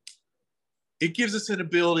gives us an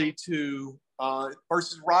ability to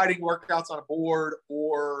versus writing workouts on a board,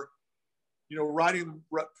 or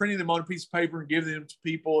printing them on a piece of paper and giving them to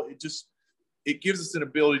people. It gives us an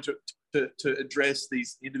ability to address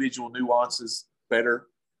these individual nuances better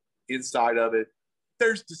inside of it.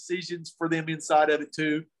 There's decisions for them inside of it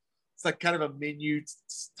too. It's like kind of a menu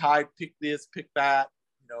type, pick this, pick that.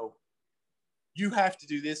 You have to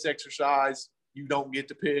do this exercise. You don't get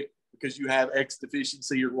to pick because you have X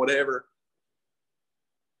deficiency or whatever.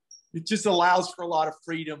 It just allows for a lot of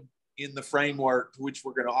freedom in the framework which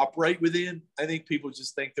we're going to operate within. I think people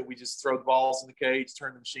just think that we just throw the balls in the cage,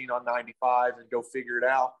 turn the machine on 95, and go figure it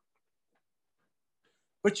out.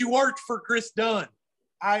 But you worked for Chris Dunn.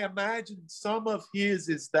 I imagine some of his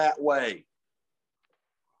is that way.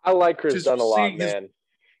 I like Chris Dunn a lot, man.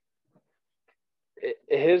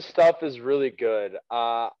 His stuff is really good.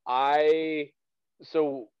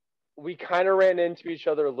 So we kind of ran into each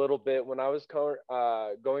other a little bit when I was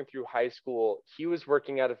going through high school. He was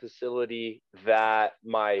working at a facility that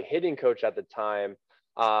my hitting coach at the time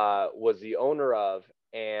was the owner of,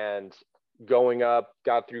 and going up,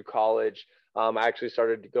 got through college. I actually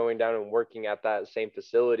started going down and working at that same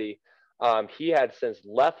facility. He had since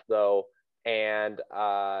left though, and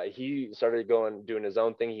he started doing his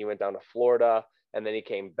own thing. He went down to Florida, and then he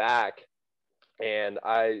came back. And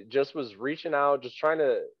I just was reaching out, just trying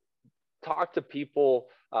to talk to people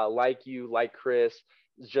like you, like Chris,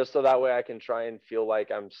 just so that way I can try and feel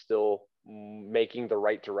like I'm still making the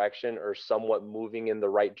right direction or somewhat moving in the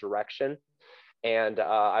right direction. And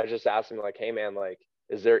I just asked him, like, hey man, like,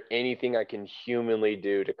 is there anything I can humanly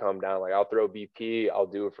do to come down? Like, I'll throw BP, I'll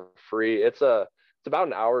do it for free. It's about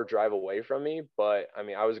an hour drive away from me, but I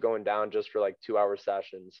mean, I was going down just for like 2-hour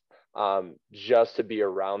sessions, just to be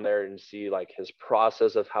around there and see like his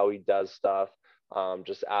process of how he does stuff,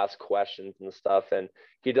 just ask questions and stuff. And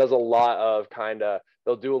he does a lot of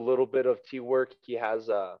they'll do a little bit of T work. He has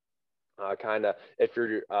if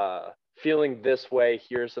you're feeling this way,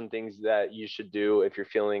 here's some things that you should do. If you're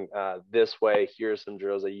feeling this way, here's some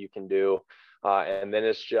drills that you can do. And then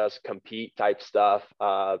it's just compete type stuff,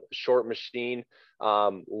 short machine,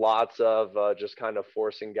 lots of just kind of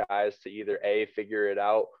forcing guys to either A, figure it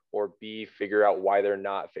out, or B, figure out why they're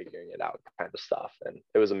not figuring it out kind of stuff. And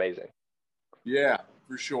it was amazing. Yeah,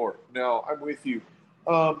 for sure. No, I'm with you.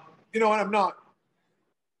 And I'm not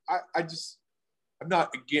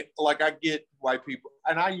again, like, I get why people,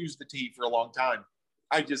 and I used the T for a long time.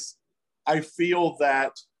 I feel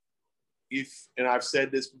that and I've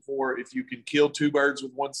said this before, if you can kill two birds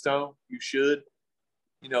with one stone, you should.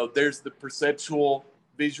 There's the perceptual,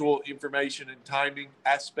 visual information and timing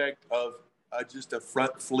aspect of just a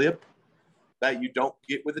front flip that you don't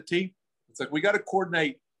get with a T. It's like, we got to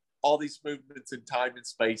coordinate all these movements in time and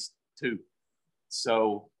space too.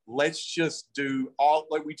 So let's just do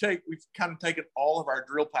we've kind of taken all of our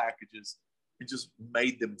drill packages and just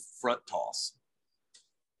made them front toss.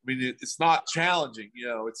 I mean, it's not challenging,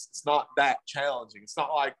 it's not that challenging. It's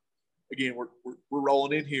not like, again, we're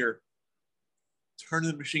rolling in here,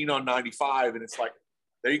 turning the machine on 95, and it's like,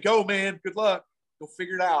 there you go, man, good luck, go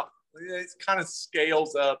figure it out. It kind of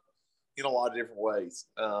scales up in a lot of different ways.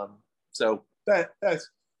 So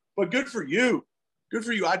but good for you. Good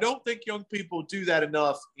for you. I don't think young people do that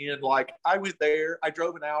enough. Like, I went there, I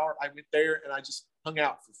drove an hour, I went there, and I just hung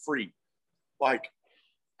out for free. Like,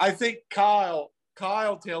 I think Kyle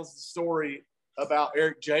tells the story about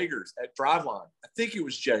Eric Jagers at Driveline. I think it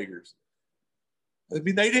was Jagers. I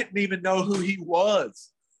mean, they didn't even know who he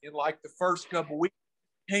was in like the first couple of weeks.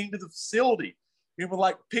 He came to the facility and would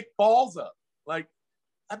like pick balls up. Like,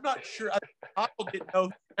 I'm not sure. Kyle didn't know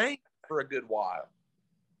his name for a good while.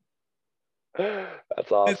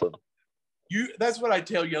 That's awesome. That's what I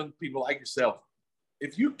tell young people like yourself.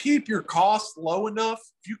 If you keep your costs low enough,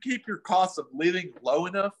 if you keep your cost of living low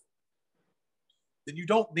enough, then you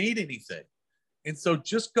don't need anything. And so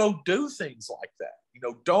just go do things like that.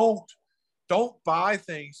 Don't buy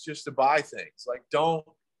things just to buy things. Like, don't,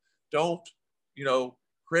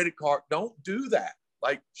 credit card, don't do that.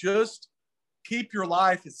 Like, just keep your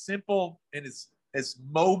life as simple and as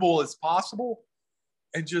mobile as possible,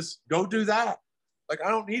 and just go do that. Like, I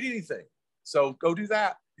don't need anything, so go do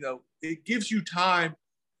that. It gives you time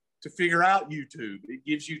to figure out YouTube. It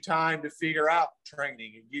gives you time to figure out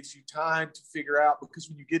training. It gives you time to figure out, because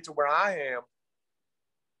when you get to where I am,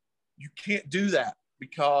 you can't do that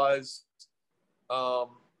because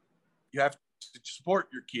you have to support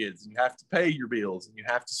your kids, and you have to pay your bills, and you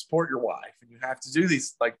have to support your wife, and you have to do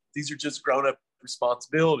these. Like, these are just grown-up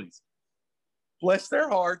responsibilities. Bless their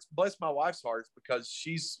hearts, bless my wife's hearts, because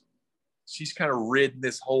she's kind of ridden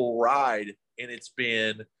this whole ride, and it's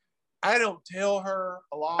been, I don't tell her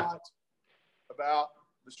a lot about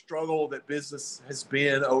the struggle that business has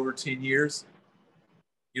been over 10 years.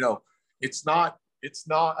 It's not,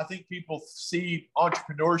 I think people see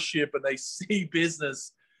entrepreneurship and they see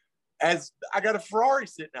business as, I got a Ferrari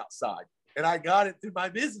sitting outside and I got it through my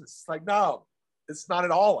business. It's like, no, it's not at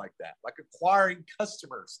all like that. Like, acquiring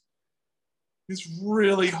customers is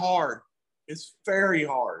really hard. It's very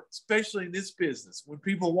hard, especially in this business. When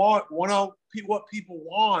people what people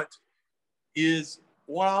want is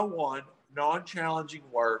one-on-one, non-challenging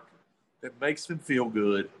work that makes them feel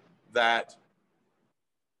good, and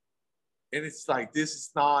it's like, this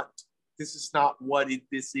is not what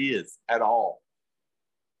this is at all.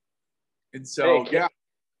 And so,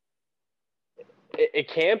 it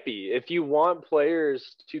can't be. If you want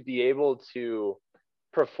players to be able to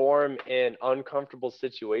perform in uncomfortable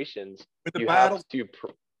situations, you have to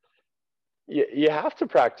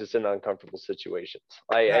practice in uncomfortable situations.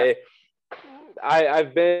 I've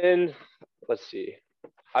been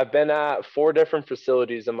at 4 different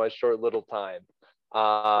facilities in my short little time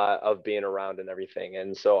of being around and everything.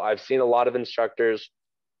 And so I've seen a lot of instructors.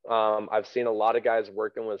 I've seen a lot of guys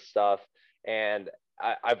working with stuff, and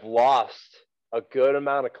I've lost a good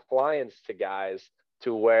amount of clients to guys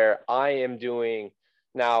to where I am doing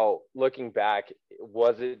now. Looking back,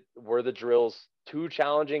 were the drills too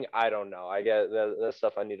challenging? I don't know. I get that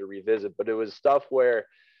stuff I need to revisit, but it was stuff where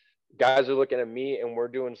guys are looking at me and we're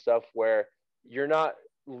doing stuff where you're not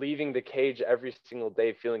leaving the cage every single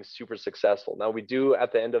day feeling super successful. Now we do,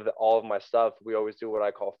 at the end of all of my stuff, we always do what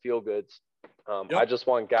I call feel goods. I just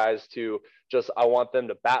want guys to I want them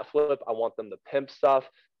to bat flip. I want them to pimp stuff,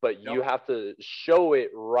 but you have to show it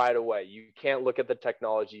right away. You can't look at the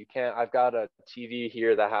technology. I've got a TV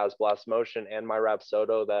here that has blast motion and my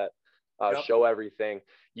Rapsodo that show everything.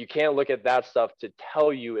 You can't look at that stuff to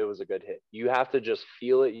tell you it was a good hit. You have to just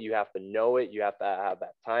feel it. You have to know it. You have to have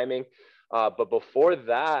that timing. But before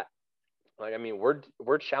that,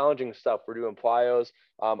 we're challenging stuff. We're doing plyos.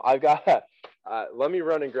 I've got, let me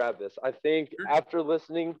run and grab this. I think after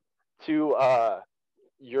listening to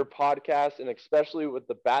your podcast, and especially with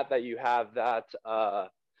the bat that you have, that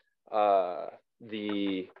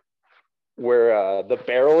the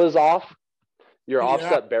barrel is off, your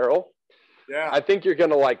offset barrel. Yeah. I think you're going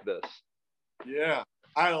to like this. Yeah.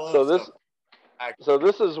 I love this. So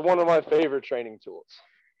this is one of my favorite training tools.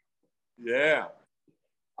 Yeah.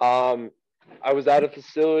 I was at a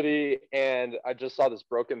facility and I just saw this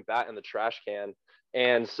broken bat in the trash can.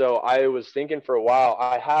 And so I was thinking for a while,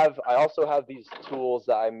 I also have these tools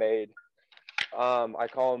that I made. I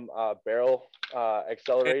call them barrel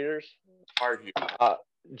accelerators.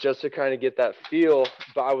 Just to kind of get that feel.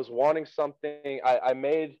 But I was wanting something. I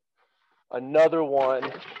made another one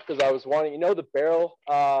because I was wanting, the barrel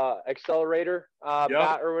accelerator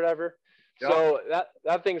bat or whatever. Yep. So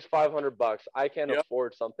that thing's $500. I can't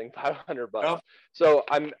afford something $500. Yep. So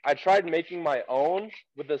I tried making my own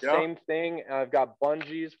with the same thing, and I've got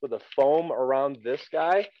bungees with a foam around this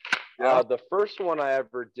guy. Yep. The first one I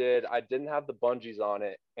ever did, I didn't have the bungees on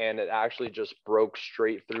it, and it actually just broke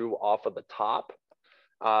straight through off of the top.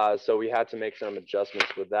 So we had to make some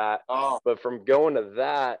adjustments with that. Oh. But from going to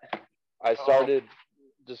that, I started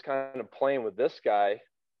just kind of playing with this guy.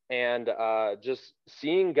 And just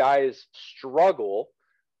seeing guys struggle,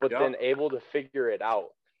 but then able to figure it out.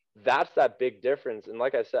 That's that big difference. And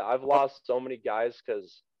like I said, I've lost so many guys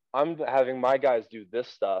because I'm having my guys do this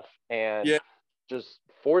stuff and just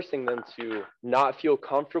forcing them to not feel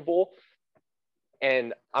comfortable.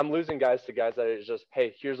 And I'm losing guys to guys that are just,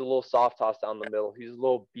 hey, here's a little soft toss down the middle. Here's a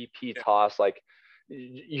little BP toss. Like,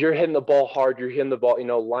 you're hitting the ball hard. You're hitting the ball,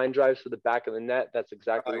 line drives to the back of the net. That's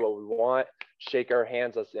exactly what we want. Shake our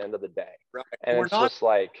hands. That's the end of the day. Right. And we're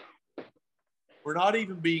not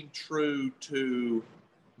even being true to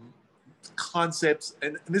concepts.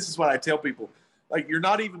 And this is what I tell people, like, you're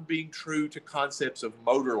not even being true to concepts of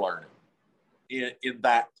motor learning in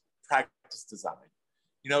that practice design.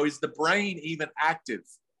 Is the brain even active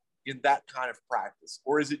in that kind of practice?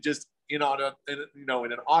 Or is it just in an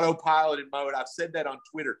autopiloted mode? I've said that on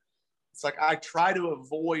Twitter. It's like, I try to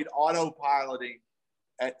avoid autopiloting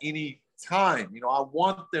at any time. I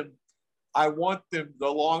want them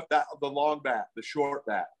the long bat, the short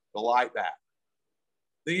bat, the light bat,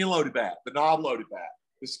 the in-loaded bat, the knob-loaded bat,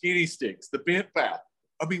 the skinny sticks, the bent bat.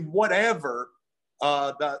 Whatever.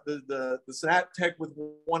 The Snap Tech with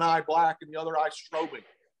one eye black and the other eye strobing.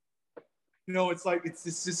 It's like it's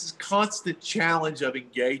this constant challenge of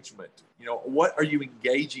engagement. What are you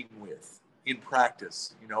engaging with in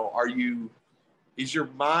practice? Is your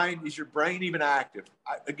brain even active?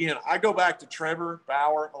 I go back to Trevor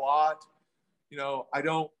Bauer a lot.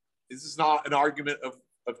 This is not an argument of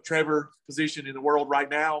Trevor's position in the world right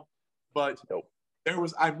now, but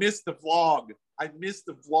I missed the vlog. I missed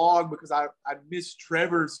the vlog because I missed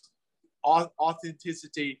Trevor's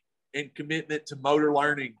authenticity and commitment to motor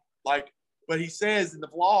learning. But he says in the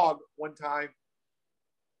vlog one time,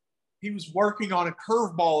 he was working on a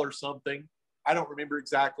curveball or something. I don't remember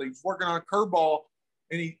exactly. He was working on a curveball,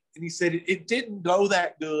 and he said it didn't go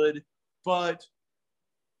that good, but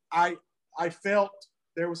I felt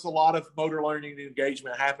there was a lot of motor learning and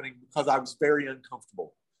engagement happening because I was very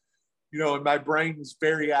uncomfortable. and my brain was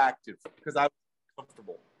very active because I was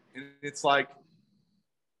comfortable. And it's like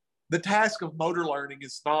the task of motor learning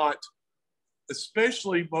is not,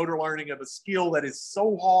 especially motor learning of a skill that is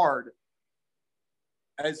so hard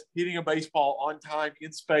as hitting a baseball on time,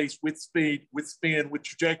 in space, with speed, with spin, with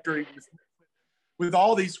trajectory, with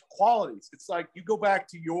all these qualities. It's like I'll go back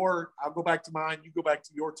to mine, you go back to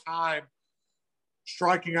your time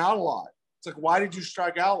striking out a lot. It's like, why did you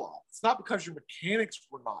strike out a lot? It's not because your mechanics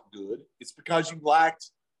were not good. It's because you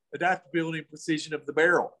lacked adaptability and precision of the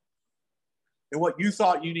barrel. And what you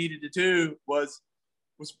thought you needed to do was,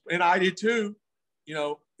 and I did too,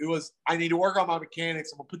 it was, I need to work on my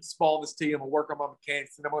mechanics. I'm going to put this ball in this tee. I'm going to work on my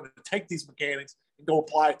mechanics. And I'm going to take these mechanics and go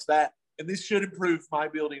apply it to that. And this should improve my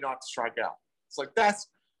ability not to strike out. It's like, that's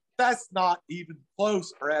not even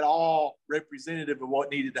close or at all representative of what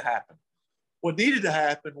needed to happen. What needed to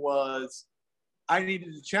happen was I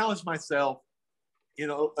needed to challenge myself in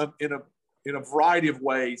a variety of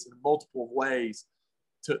ways, in multiple ways,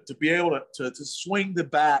 to be able to swing the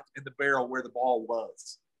bat and the barrel where the ball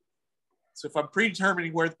was. So if I'm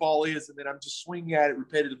predetermining where the ball is and then I'm just swinging at it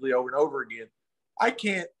repetitively over and over again, I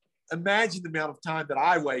can't imagine the amount of time that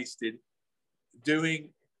I wasted doing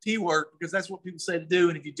tee work, because that's what people say to do.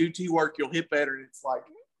 And if you do tee work, you'll hit better. And it's like,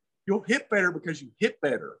 you'll hit better because you hit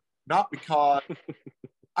better, not because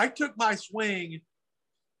I took my swing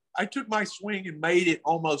and made it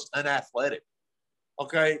almost unathletic.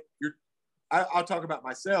 Okay. I'll talk about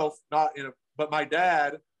myself, but my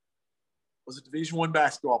dad was a Division I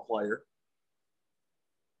basketball player.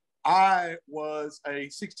 I was a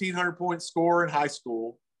 1,600 point scorer in high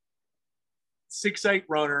school, 6'8"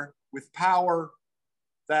 runner with power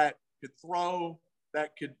that could throw,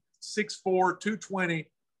 that could 6'4", 220,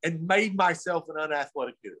 and made myself an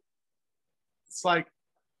unathletic hitter. It's like,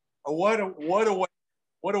 what a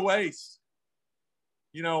waste.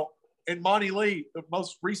 And Monty Lee, the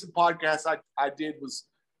most recent podcast I did was,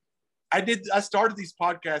 I started these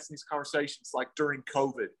podcasts and these conversations like during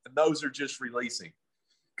COVID, and those are just releasing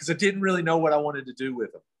because I didn't really know what I wanted to do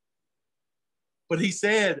with them. But he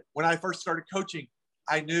said, when I first started coaching,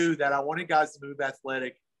 I knew that I wanted guys to move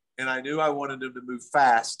athletic, and I knew I wanted them to move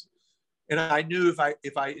fast. And I knew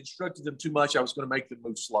if I instructed them too much, I was going to make them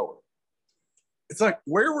move slower. It's like,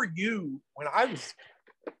 where were you when I was?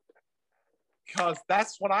 Because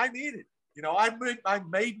that's what I needed. I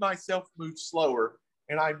made myself move slower,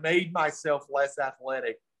 and I made myself less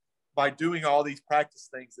athletic by doing all these practice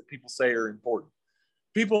things that people say are important.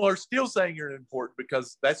 People are still saying you're important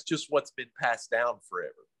because that's just what's been passed down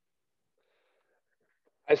forever.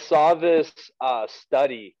 I saw this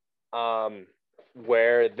study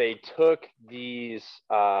where they took these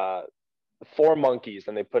 4 monkeys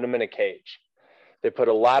and they put them in a cage. They put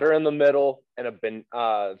a ladder in the middle and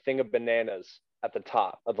a thing of bananas at the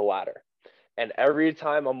top of the ladder. And every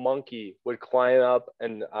time a monkey would climb up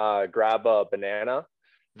and grab a banana,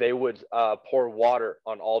 they would pour water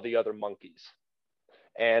on all the other monkeys.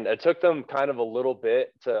 And it took them kind of a little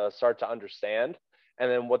bit to start to understand.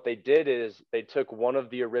 And then what they did is they took one of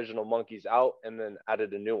the original monkeys out and then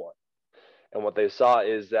added a new one. And what they saw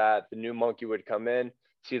is that the new monkey would come in,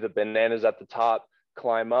 see the bananas at the top,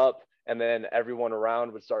 climb up, and then everyone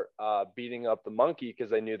around would start beating up the monkey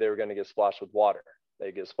because they knew they were going to get splashed with water.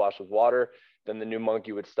 They'd get splashed with water, then the new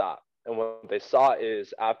monkey would stop. And what they saw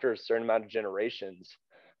is after a certain amount of generations,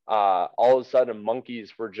 all of a sudden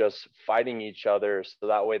monkeys were just fighting each other so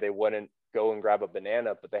that way they wouldn't go and grab a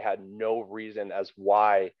banana, but they had no reason as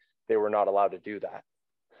why they were not allowed to do that.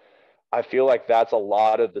 I feel like that's a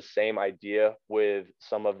lot of the same idea with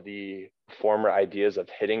some of the former ideas of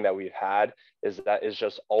hitting that we've had, is that it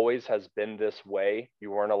just always has been this way.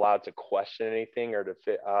 You weren't allowed to question anything or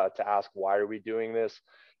to ask, why are we doing this?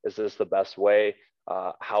 Is this the best way?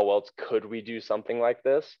 How else could we do something like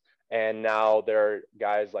this? And now there are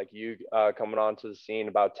guys like you coming onto the scene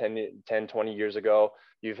about 10, 20 years ago.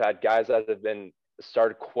 You've had guys that have been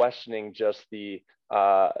started questioning just the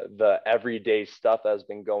everyday stuff that has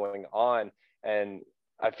been going on. And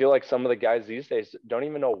I feel like some of the guys these days don't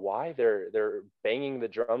even know why they're banging the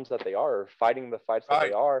drums that they are, or fighting the fights that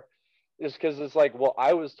they are. It's because it's like, well,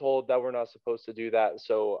 I was told that we're not supposed to do that,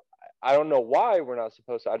 so I don't know why we're not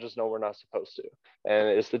supposed to. I just know we're not supposed to. And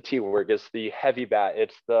it's the tee work, it's the heavy bat,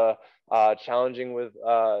 it's the challenging with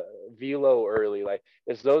velo early. Like,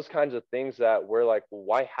 it's those kinds of things that we're like, well,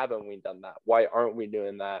 why haven't we done that? Why aren't we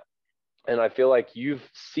doing that? And I feel like you've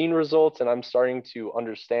seen results, and I'm starting to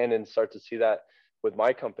understand and start to see that with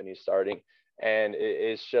my company starting. And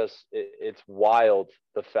it's wild,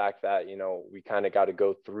 the fact that, we kind of got to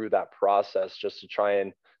go through that process just to try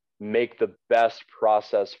and make the best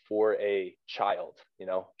process for a child,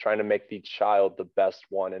 trying to make the child the best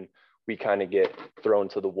one. And we kind of get thrown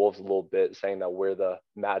to the wolves a little bit, saying that we're the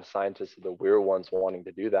mad scientists, the weird ones wanting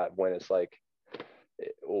to do that, when it's like,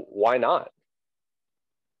 why not?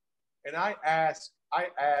 And I asked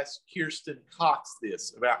Kirsten Cox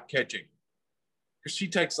this about catching, because she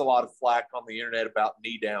takes a lot of flack on the internet about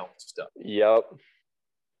knee down stuff. Yep.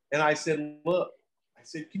 And I said, look,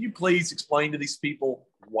 can you please explain to these people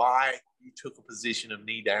why you took a position of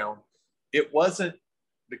knee down? It wasn't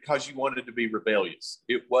because you wanted to be rebellious.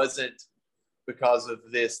 It wasn't because of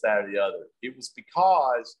this, that, or the other. It was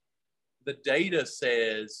because the data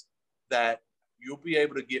says that you'll be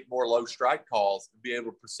able to get more low strike calls and be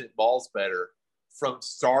able to present balls better from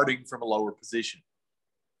starting from a lower position.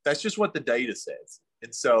 That's just what the data says.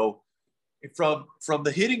 And so from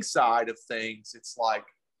the hitting side of things, it's like,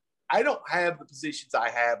 I don't have the positions I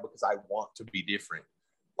have because I want to be different.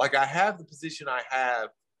 Like, I have the positions I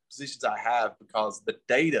have because the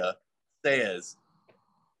data says,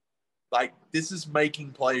 like, this is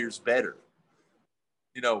making players better.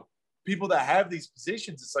 People that have these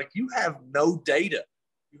positions, it's like, you have no data.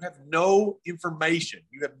 You have no information.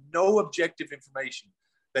 You have no objective information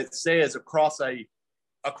that says across a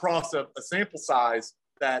sample size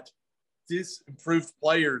that this improved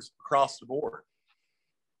players across the board.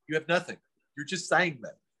 You have nothing. You're just saying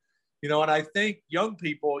that. And I think young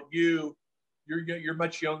people, you're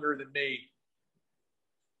much younger than me.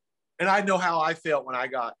 And I know how I felt when I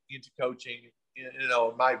got into coaching.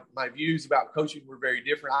 My views about coaching were very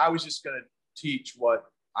different. I was just going to teach what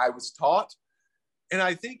I was taught. And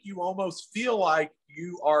I think you almost feel like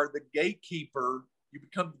you are the gatekeeper. You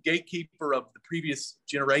become the gatekeeper of the previous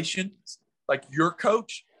generation, like your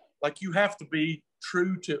coach. Like, you have to be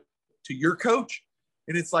true to your coach.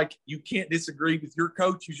 And it's like, you can't disagree with your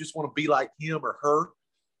coach. You just want to be like him or her.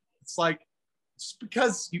 It's like, just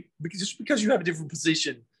because you have a different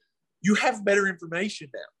position, you have better information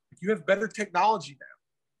now. You have better technology now.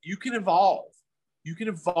 You can evolve. You can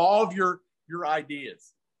evolve your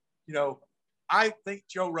ideas. I think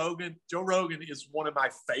Joe Rogan is one of my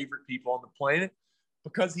favorite people on the planet,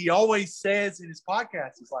 because he always says in his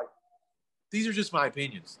podcast, he's like, these are just my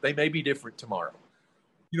opinions. They may be different tomorrow.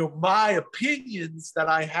 My opinions that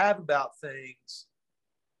I have about things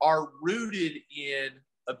are rooted in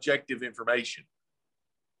objective information.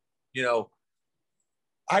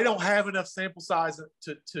 I don't have enough sample size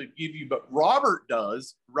to give you, but Robert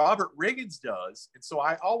Riggins does. And so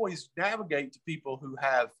I always navigate to people who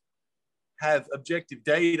have objective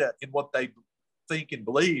data in what they think and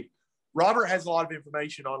believe. Robert has a lot of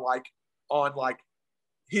information on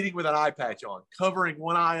hitting with an eye patch on, covering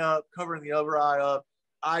one eye up, covering the other eye up,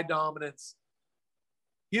 eye dominance.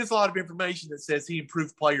 He has a lot of information that says he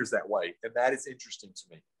improved players that way. And that is interesting to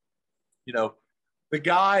me. The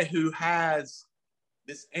guy who has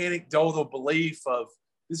this anecdotal belief of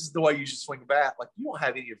this is the way you should swing a bat, like, you don't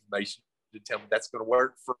have any information to tell me that's going to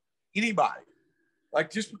work for anybody. Like,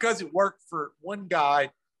 just because it worked for one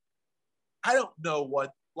guy, I don't know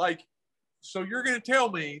what, like, so you're going to tell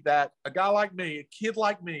me that a guy like me, a kid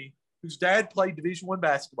like me, whose dad played Division I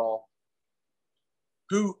basketball,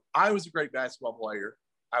 who I was a great basketball player.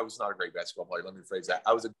 I was not a great basketball player. Let me rephrase that.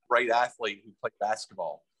 I was a great athlete who played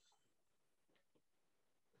basketball.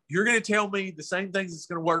 You're going to tell me the same things that's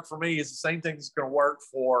going to work for me is the same thing that's going to work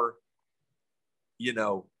for,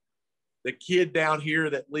 the kid down here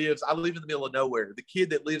that I live in the middle of nowhere. The kid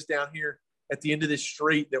that lives down here at the end of this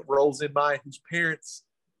street that rolls in by, whose parents,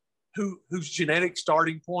 whose genetic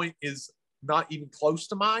starting point is not even close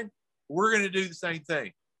to mine. We're going to do the same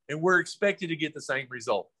thing. And we're expected to get the same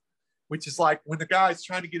result, which is like when the guy's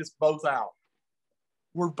trying to get us both out,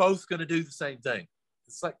 we're both going to do the same thing.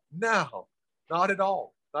 It's like, no, not at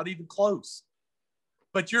all. Not even close.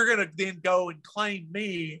 But you're going to then go and claim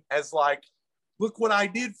me as like, look what I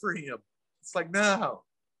did for him. It's like, no,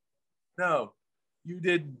 you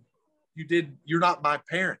didn't. You're not my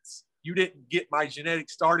parents. You didn't get my genetic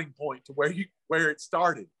starting point to where it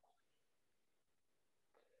started.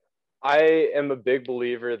 I am a big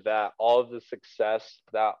believer that all of the success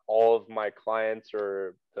that all of my clients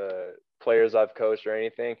or the players I've coached or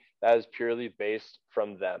anything, that is purely based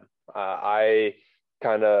from them. I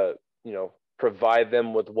kind of, provide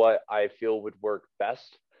them with what I feel would work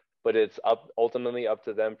best, but it's ultimately up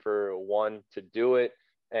to them, for one, to do it,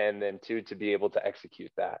 and then two, to be able to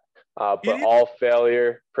execute that. But all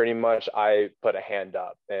failure, pretty much, I put a hand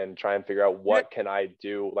up and try and figure out what can I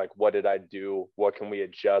do? Like, what did I do? What can we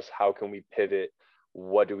adjust? How can we pivot?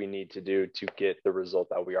 What do we need to do to get the result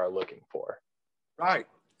that we are looking for? Right.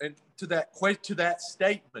 And to that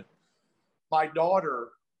statement, my daughter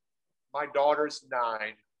my daughter's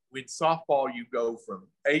 9. When softball, you go from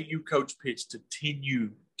 8U coach pitch to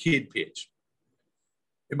 10U kid pitch.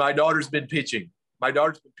 And my daughter's been pitching.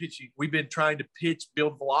 We've been trying to pitch,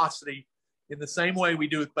 build velocity in the same way we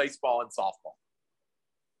do with baseball and softball.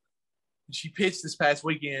 And she pitched this past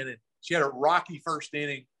weekend, and she had a rocky first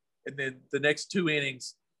inning. And then the next 2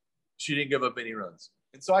 innings, she didn't give up any runs.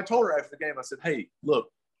 And so I told her after the game, I said, hey, look,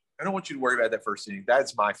 I don't want you to worry about that first inning.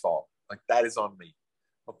 That's my fault. Like, that is on me.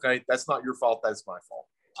 Okay? That's not your fault. That's my fault.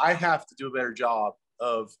 I have to do a better job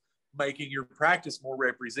of making your practice more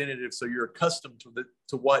representative so you're accustomed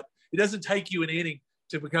to what – it doesn't take you an inning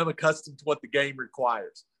to become accustomed to what the game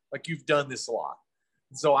requires. Like, you've done this a lot.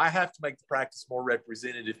 And so I have to make the practice more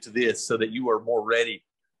representative to this so that you are more ready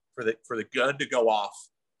for the gun to go off,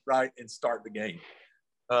 right, and start the game.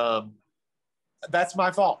 That's my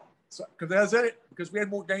fault. So, because we had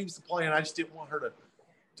more games to play, and I just didn't want her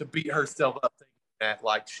to beat herself up thinking that,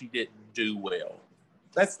 like, she didn't do well.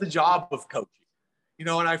 That's the job of coaching. You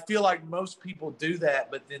know, and I feel like most people do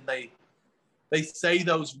that, but then they say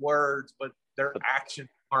those words, but their actions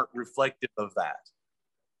aren't reflective of that.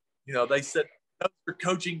 You know, they said those are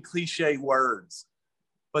coaching cliche words,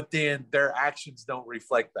 but then their actions don't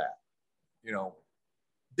reflect that. You know,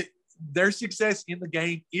 their success in the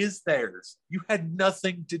game is theirs. You had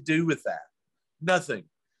nothing to do with that. Nothing.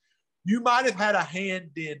 You might have had a hand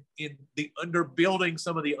in the building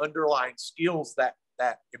some of the underlying skills that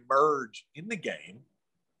emerge in the game.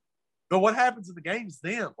 But what happens in the game is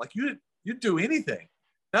them. Like, you do anything.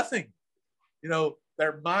 Nothing. You know,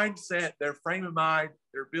 their mindset, their frame of mind,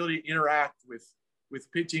 their ability to interact with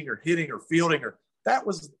pitching or hitting or fielding, or that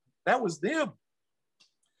was them.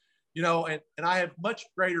 You know, and I have much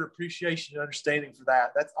greater appreciation and understanding for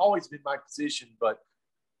that. That's always been my position, but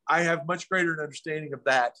I have much greater understanding of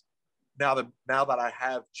that now that I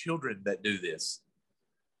have children that do this.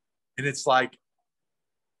 And it's like,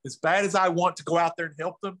 as bad as I want to go out there and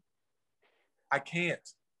help them, I can't.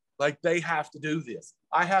 Like, they have to do this.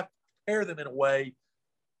 I have to prepare them in a way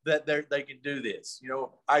that they can do this. You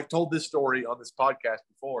know, I've told this story on this podcast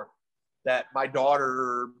before, that my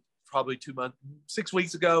daughter, probably 6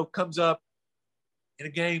 weeks ago, comes up in a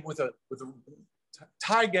game with a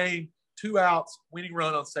tie game, 2 outs, winning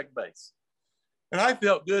run on second base. And I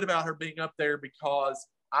felt good about her being up there because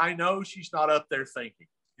I know she's not up there thinking.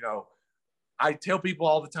 You know, I tell people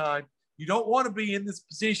all the time, you don't want to be in this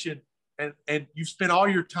position and you spend all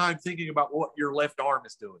your time thinking about what your left arm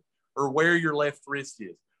is doing, or where your left wrist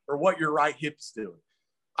is, or what your right hip is doing.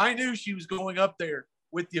 I knew she was going up there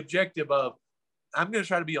with the objective of, I'm going to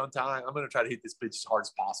try to be on time. I'm going to try to hit this pitch as hard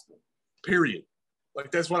as possible, period.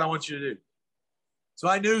 Like, that's what I want you to do. So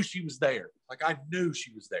I knew she was there. Like, I knew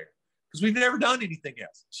she was there because we've never done anything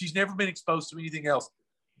else. She's never been exposed to anything else.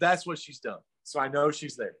 That's what she's done. So I know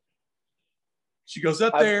she's there. She goes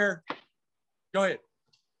up there. Go ahead.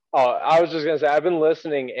 Oh, I was just going to say, I've been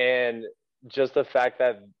listening, and just the fact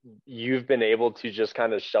that you've been able to just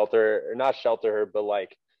kind of not shelter her, but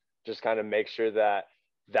like just kind of make sure that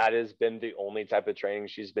has been the only type of training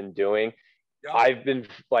she's been doing. Yeah. I've been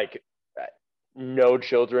like, no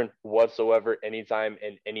children whatsoever anytime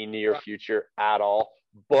in any near future at all.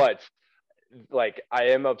 But like, I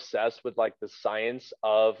am obsessed with like the science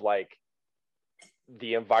of like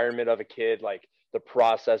the environment of a kid, like the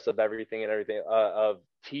process of everything of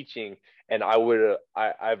teaching. And I've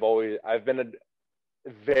been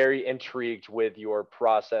very intrigued with your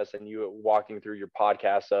process and you walking through your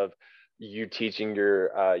podcast of you teaching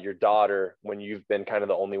your daughter when you've been kind of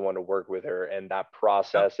the only one to work with her, and that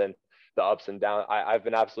process and the ups and downs. I've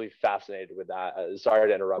been absolutely fascinated with that. Sorry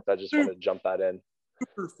to interrupt. I just want to jump that in.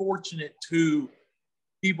 Super fortunate to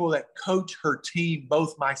people that coach her team,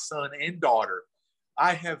 both my son and daughter.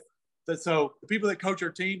 So the people that coach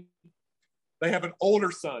our team, they have an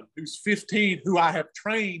older son who's 15, who I have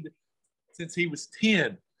trained since he was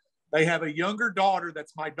 10. They have a younger daughter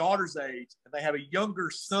that's my daughter's age, and they have a younger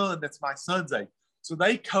son that's my son's age. So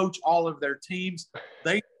they coach all of their teams.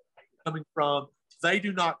 They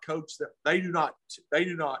do not coach them. They do not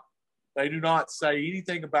say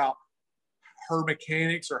anything about her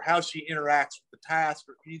mechanics or how she interacts with the task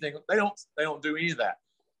or anything. They don't do any of that.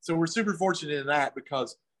 So we're super fortunate in that,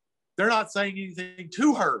 because they're not saying anything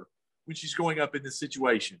to her when she's going up in this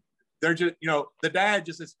situation. They're just, the dad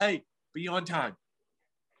just says, hey, be on time.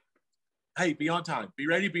 Hey, be on time. Be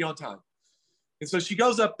ready, be on time. And so she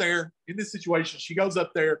goes up there in this situation. She goes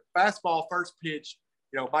up there, fastball, first pitch.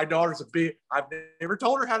 My daughter's I've never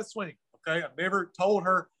told her how to swing. Okay. I've never told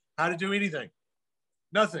her how to do anything.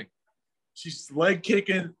 Nothing. She's leg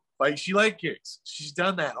kicking. Like, she leg kicks. She's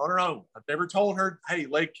done that on her own. I've never told her, hey,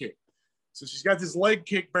 leg kick. So she's got this leg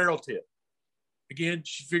kick barrel tip. Again,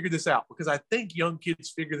 she figured this out because I think young kids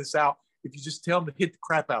figure this out if you just tell them to hit the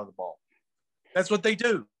crap out of the ball. That's what they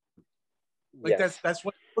do. Like that's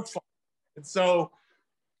what it looks like. And so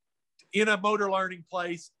in a motor learning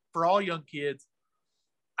place for all young kids,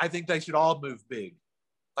 I think they should all move big.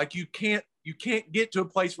 Like you can't get to a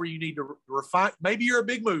place where you need to refine. Maybe you're a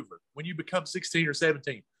big mover when you become 16 or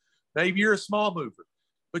 17. Maybe you're a small mover,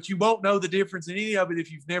 but you won't know the difference in any of it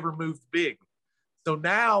if you've never moved big. So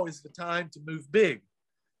now is the time to move big,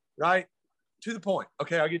 right? To the point.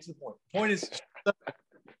 Okay, I'll get to the point. The point is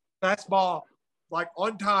fastball, like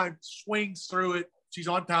on time, swings through it. She's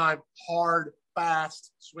on time, hard,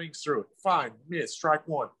 fast, swings through it. Fine, miss, strike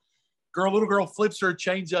one. Little girl flips her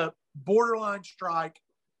change up, borderline strike,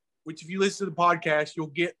 which if you listen to the podcast, you'll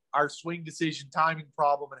get our swing decision timing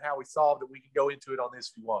problem and how we solved it. We can go into it on this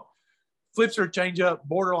if you want. Flips her change up,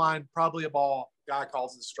 borderline, probably a ball. Guy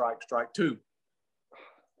calls it strike, strike two.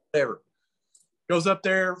 Whatever. Goes up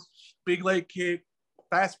there, big leg kick,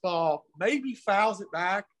 fastball, maybe fouls it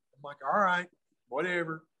back. I'm like, all right,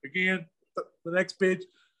 whatever. Again, the next pitch,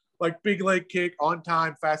 like big leg kick, on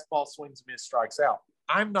time, fastball, swings, miss, strikes out.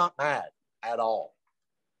 I'm not mad at all.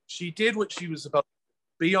 She did what she was supposed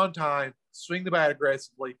to, be on time, swing the bat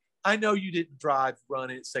aggressively. I know you didn't drive, run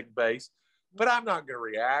it at second base, but I'm not going to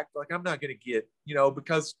react. Like I'm not going to get,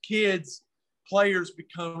 because players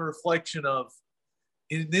become a reflection of,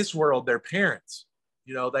 in this world, their parents.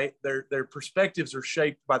 Their perspectives are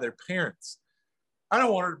shaped by their parents. I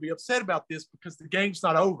don't want her to be upset about this because the game's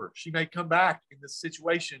not over. She may come back in this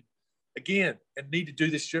situation again and need to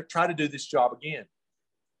do this, try to do this job again.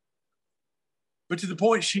 But to the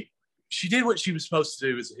point, she did what she was supposed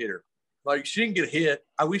to do as a hitter. Like she didn't get a hit.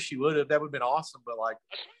 I wish she would have. That would have been awesome. But like,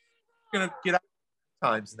 you're gonna get out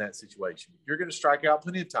times in that situation. You're gonna strike out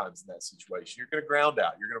plenty of times in that situation. You're gonna ground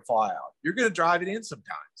out. You're gonna fly out. You're gonna drive it in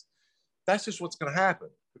sometimes. That's just what's gonna happen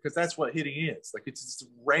because that's what hitting is. Like it's just a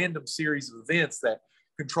random series of events that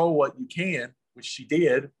control what you can, which she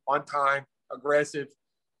did, on time, aggressive.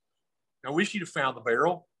 I wish she'd have found the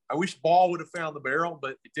barrel. I wish ball would have found the barrel,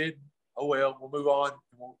 but it didn't. Oh well, we'll move on.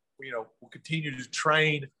 We'll continue to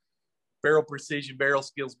train barrel precision, barrel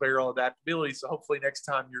skills, barrel adaptability. So hopefully next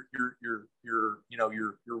time your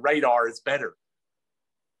radar is better,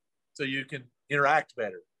 so you can interact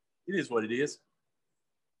better. It is what it is.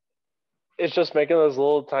 It's just making those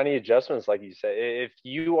little tiny adjustments, like you said. If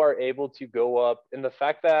you are able to go up, and the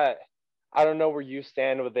fact that I don't know where you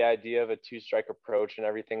stand with the idea of a two-strike approach and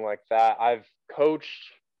everything like that. I've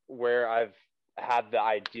coached where I've had the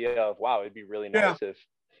idea of, wow, it'd be really nice if,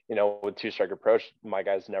 with two-strike approach, my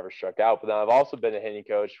guys never struck out. But then I've also been a hitting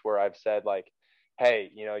coach where I've said, like, hey,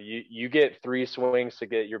 you get 3 swings to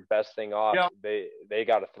get your best thing off. Yeah. They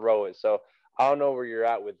got to throw it. So I don't know where you're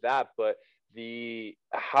at with that, but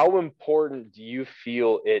how important do you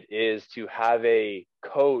feel it is to have a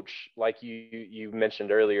coach like you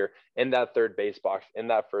mentioned earlier in that third base box, in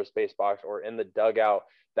that first base box, or in the dugout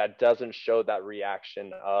that doesn't show that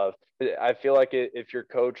reaction of, I feel like if your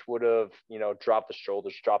coach would have, dropped the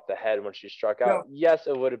shoulders, dropped the head when she struck out, yes,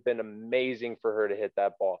 it would have been amazing for her to hit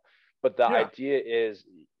that ball. But the idea is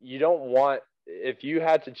you don't want, if you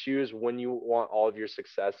had to choose when you want all of your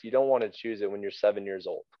success, you don't want to choose it when you're 7 years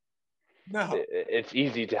old. No, it's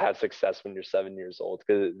easy to have success when you're 7 years old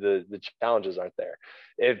because the challenges aren't there.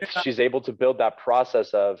 If she's able to build that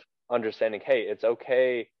process of understanding, hey, it's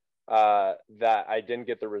okay that I didn't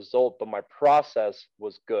get the result, but my process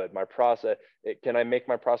was good. My process, can I make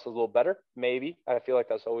my process a little better? Maybe. I feel like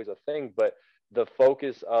that's always a thing, but the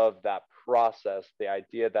focus of that process, the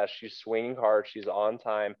idea that she's swinging hard, she's on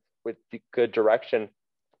time with the good direction,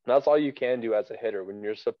 that's all you can do as a hitter. When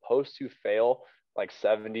you're supposed to fail like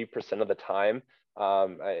 70% of the time,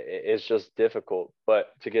 it's just difficult. But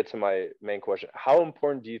to get to my main question, how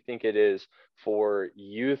important do you think it is for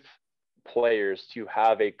youth players to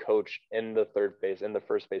have a coach in the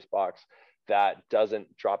first base box that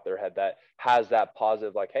doesn't drop their head, that has that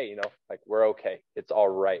positive, like, hey, like, we're okay, it's all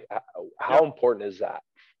right? How important is that?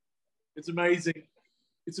 It's amazing.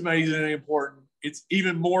 It's amazingly important. It's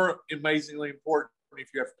even more amazingly important if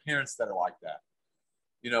you have parents that are like that,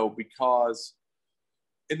 because,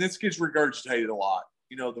 and this gets regurgitated a lot,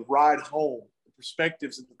 the ride home, the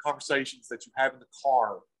perspectives and the conversations that you have in the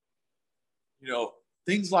car,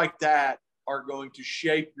 things like that are going to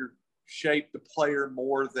shape the player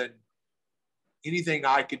more than anything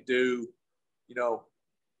I could do.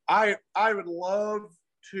 I would love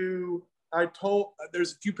to,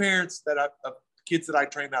 there's a few parents of kids that I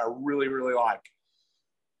train that I really, really like.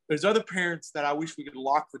 There's other parents that I wish we could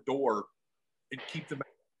lock the door and keep them out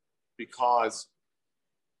because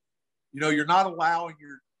You're not allowing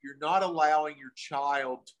your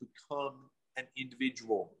child to become an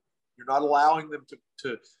individual. You're not allowing them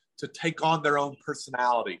to take on their own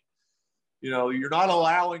personality. You're not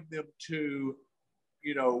allowing them to,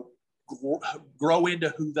 grow into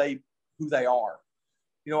who they are.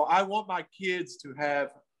 I want my kids to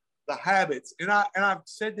have the habits, and I've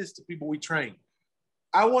said this to people we train.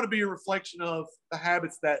 I want to be a reflection of the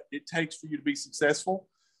habits that it takes for you to be successful.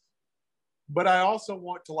 But I also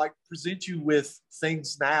want to present you with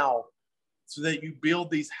things now so that you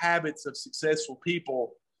build these habits of successful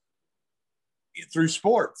people through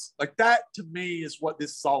sports. That to me is what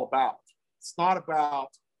this is all about. It's not about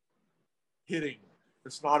hitting.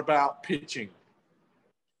 It's not about pitching.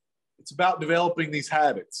 It's about developing these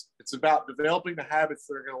habits. It's about developing the habits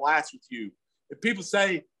that are going to last with you. If people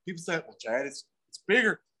say, well, Chad, it's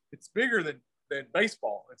bigger. It's bigger than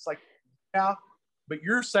baseball. It's yeah, but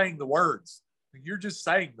you're saying the words. You're just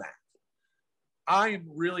saying that. I am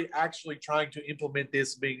really actually trying to implement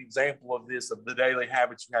this, being an example of this, of the daily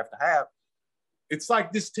habits you have to have. It's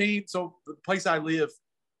like this team. So the place I live,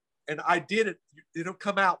 and I did it. It'll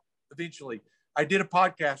come out eventually. I did a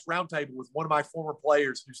podcast roundtable with one of my former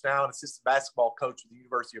players who's now an assistant basketball coach at the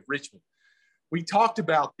University of Richmond. We talked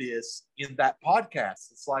about this in that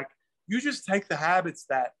podcast. It's like, you just take the habits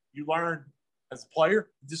that you learn as a player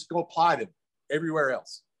and just go apply them everywhere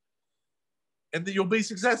else. And then you'll be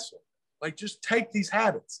successful. Just take these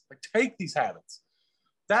habits. Take these habits.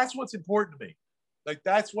 That's what's important to me.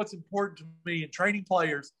 That's what's important to me in training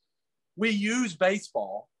players. We use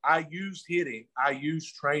baseball. I use hitting. I use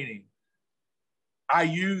training. I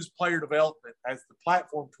use player development as the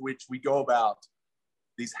platform to which we go about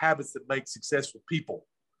these habits that make successful people.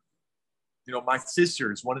 My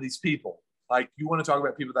sister is one of these people. You want to talk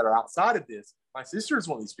about people that are outside of this. My sister is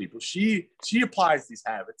one of these people. She applies these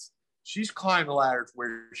habits. She's climbed the ladder to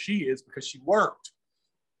where she is because she worked,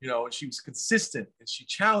 and she was consistent, and she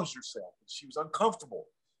challenged herself, and she was uncomfortable.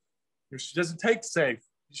 She doesn't take safe.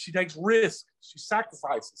 She takes risk. She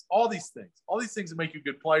sacrifices. All these things that make you a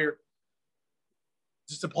good player.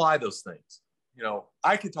 Just apply those things.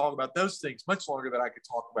 I could talk about those things much longer than I could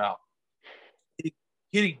talk about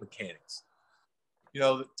hitting mechanics,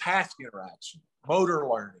 the task interaction, motor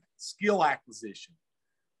learning, skill acquisition,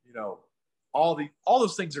 all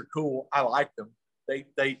those things are cool. I like them.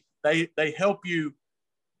 They help you.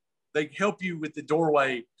 They help you with the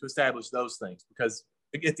doorway to establish those things, because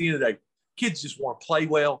at the end of the day, kids just want to play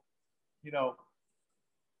well.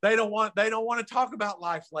 They don't want to talk about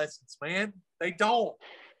life lessons, man. They don't.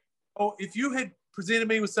 Oh, if you had presented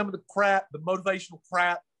me with some of the motivational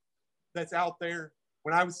crap that's out there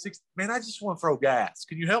when I was 6, man, I just want to throw gas.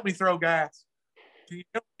 Can you help me throw gas? Can you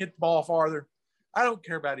help me hit the ball farther? I don't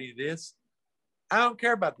care about any of this. I don't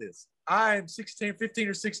care about this. I am 15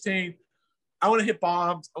 or 16. I want to hit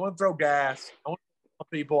bombs. I want to throw gas. I want to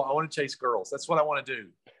help people. I want to chase girls. That's what I want to do.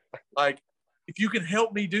 If you can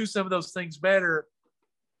help me do some of those things better,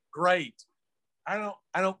 great. I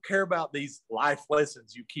don't care about these life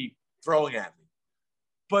lessons you keep throwing at me.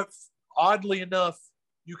 But oddly enough,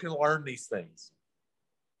 you can learn these things.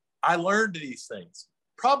 I learned these things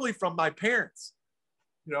probably from my parents.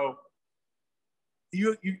 You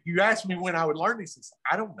asked me when I would learn these things.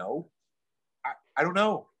 I don't know. I don't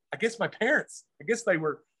know. I guess my parents. I guess they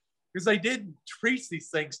were, because they didn't preach these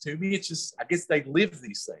things to me. It's just, I guess they lived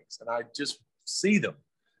these things, and I just see them.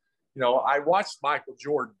 I watched Michael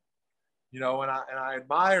Jordan, and I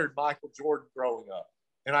admired Michael Jordan growing up,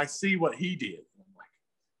 and I see what he did. And I'm like,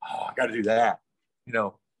 oh, I got to do that.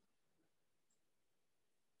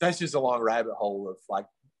 That's just a long rabbit hole of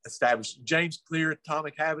establishing. James Clear,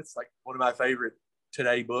 Atomic Habits, one of my favorite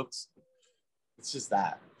today books. It's just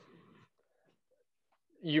that.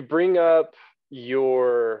 You bring up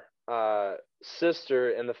your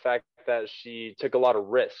sister and the fact that she took a lot of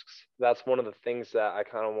risks. That's one of the things that I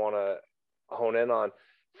kind of want to hone in on.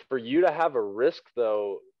 For you to have a risk,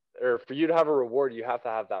 though, or for you to have a reward, you have to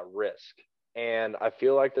have that risk. And I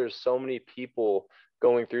feel like there's so many people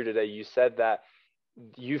going through today. You said that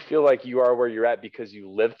you feel like you are where you're at because you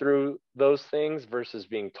lived through those things versus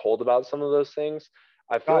being told about some of those things.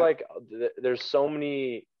 I feel like there's so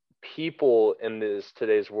many people in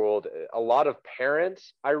today's world, a lot of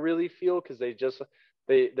parents, I really feel, because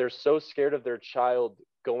they're so scared of their child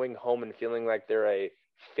going home and feeling like they're a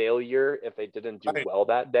failure if they didn't do well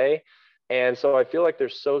that day. And so I feel like they're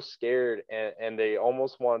so scared, and they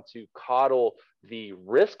almost want to coddle the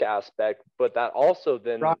risk aspect, but that also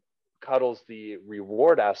then cuddles the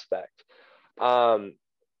reward aspect. And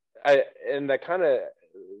that kind of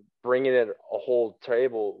bringing it a whole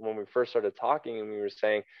table when we first started talking, and we were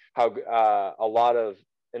saying how a lot of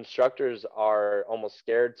instructors are almost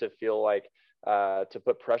scared to feel like to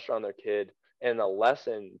put pressure on their kid in a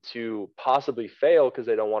lesson to possibly fail because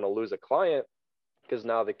they don't want to lose a client. Because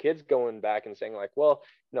now the kid's going back and saying like, well,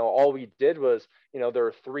 all we did was, there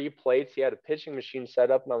were 3 plates. He had a pitching machine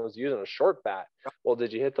set up and I was using a short bat. Well,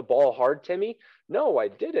 did you hit the ball hard, Timmy? No, I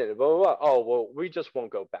didn't. Blah, blah, blah. Oh, well, we just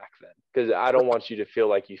won't go back then because I don't want you to feel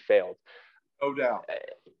like you failed. No doubt.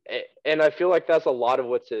 And I feel like that's a lot of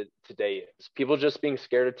what today is. People just being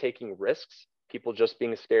scared of taking risks. People just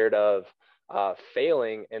being scared of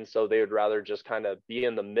failing. And so they would rather just kind of be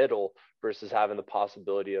in the middle versus having the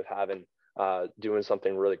possibility of having doing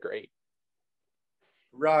something really great.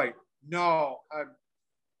 Right. No, I'm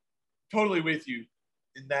totally with you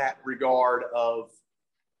in that regard of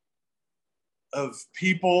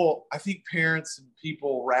people. I think parents and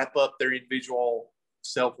people wrap up their individual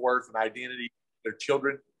self-worth and identity, their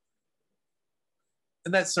children.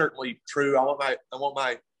 And that's certainly true. I want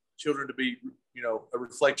my children to be, a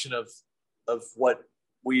reflection of what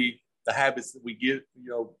the habits that we give,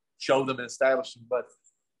 show them and establish them. But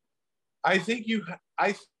I think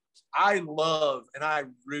I love and I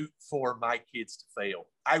root for my kids to fail.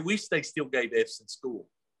 I wish they still gave F's in school,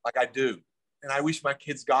 like I do. And I wish my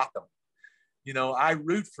kids got them. I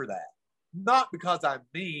root for that. Not because I'm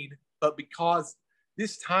mean, but because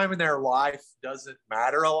this time in their life doesn't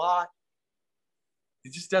matter a lot.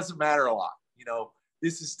 It just doesn't matter a lot.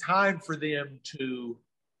 This is time for them to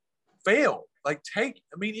fail. Like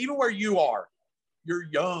even where you are, you're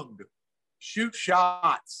young, shoot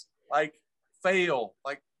shots, like fail,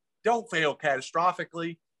 like don't fail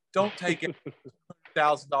catastrophically. Don't take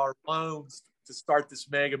 $1,000 loans to start this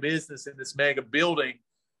mega business in this mega building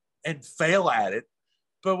and fail at it.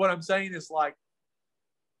 But what I'm saying is like,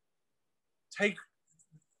 I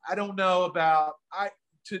don't know about,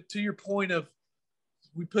 to your point of,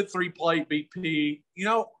 we put 3-plate BP,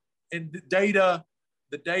 and the data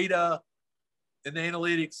and the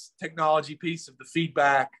analytics technology piece of the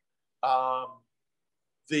feedback,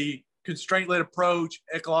 the constraint-led approach,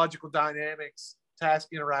 ecological dynamics, task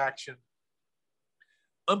interaction,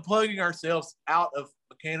 unplugging ourselves out of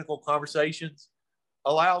mechanical conversations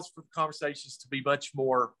allows for conversations to be much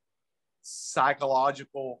more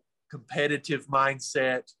psychological, competitive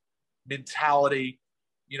mindset, mentality.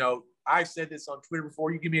 I've said this on Twitter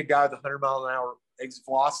before. You give me a guy with 100-mile-an-hour exit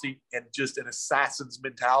velocity and just an assassin's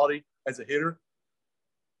mentality as a hitter,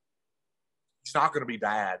 he's not going to be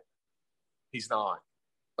bad. He's not.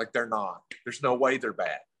 Like, they're not. There's no way they're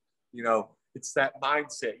bad. It's that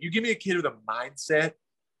mindset. You give me a kid with a mindset,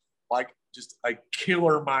 like just a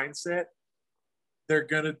killer mindset, they're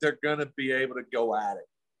gonna be able to go at it.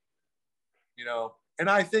 And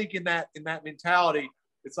I think in that mentality,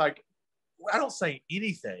 it's like, I don't say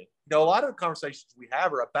anything. A lot of the conversations we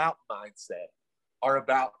have are about mindset, are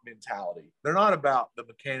about mentality. They're not about the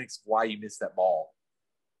mechanics of why you missed that ball.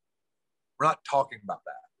 We're not talking about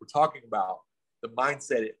that. We're talking about the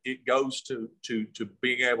mindset it goes to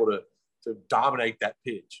being able to dominate that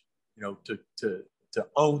pitch, to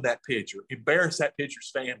own that pitch or embarrass that pitcher's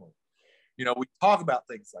family. We talk about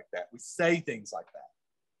things like that. We say things like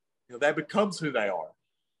that. That becomes who they are.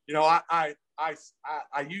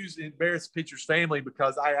 I use embarrass pitcher's family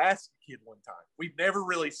because I asked a kid one time. We've never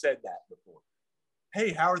really said that before.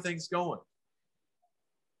 Hey, how are things going?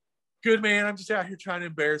 Good, man. I'm just out here trying to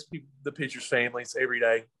embarrass the pitcher's families every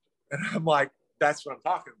day. And I'm like, that's what I'm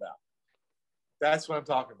talking about. That's what I'm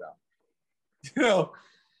talking about.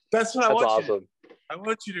 That's what I want awesome. You to do. I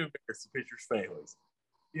want you to embarrass the pitcher's families.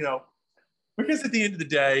 Because at the end of the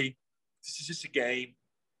day, this is just a game.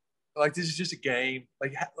 Like, this is just a game.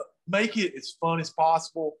 Like, make it as fun as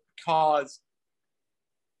possible because,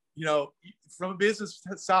 from a business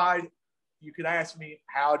side, you could ask me,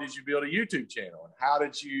 how did you build a YouTube channel? And how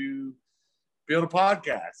did you build a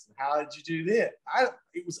podcast? And how did you do this?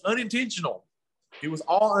 It was unintentional. It was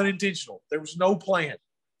all unintentional. There was no plan.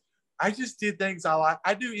 I just did things I like.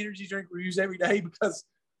 I do energy drink reviews every day because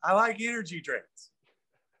I like energy drinks.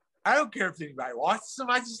 I don't care if anybody watches them.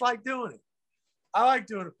 I just like doing it. I like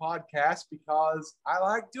doing a podcast because I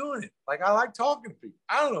like doing it. Like, I like talking to people.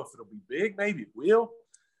 I don't know if it'll be big. Maybe it will.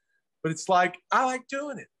 But it's like, I like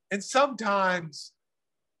doing it. And sometimes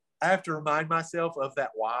I have to remind myself of that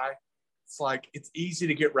why. It's like, it's easy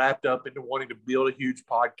to get wrapped up into wanting to build a huge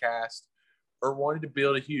podcast or wanting to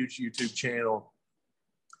build a huge YouTube channel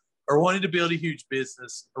or wanting to build a huge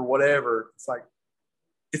business or whatever. It's like,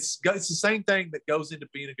 it's the same thing that goes into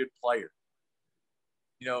being a good player.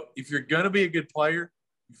 If you're going to be a good player,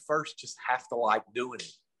 you first just have to like doing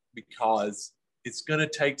it because it's going to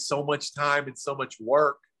take so much time and so much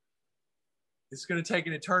work It's going to take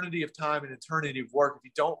an eternity of time and eternity of work. If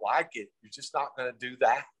you don't like it, you're just not going to do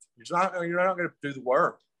that. You're not going to do the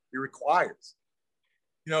work it requires.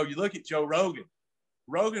 You know, you look at Joe Rogan.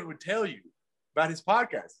 Rogan would tell you about his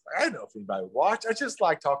podcast. I don't know if anybody would watch. I just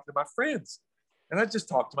like talking to my friends. And I just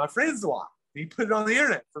talk to my friends a lot. He put it on the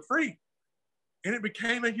internet for free. And it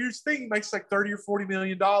became a huge thing. He makes like $30 or $40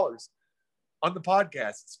 million on the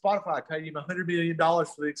podcast. Spotify paid him $100 million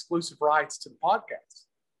for the exclusive rights to the podcast.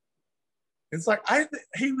 It's like,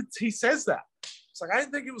 he says that. It's like, I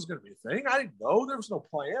didn't think it was going to be a thing. I didn't know. There was no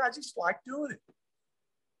plan. I just like doing it.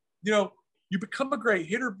 You know, you become a great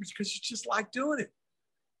hitter because you just like doing it.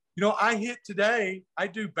 You know, I hit today. I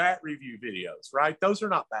do bat review videos, right? Those are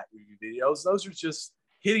not bat review videos. Those are just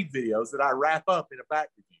hitting videos that I wrap up in a bat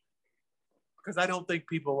review. Because I don't think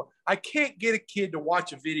I can't get a kid to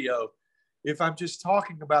watch a video if I'm just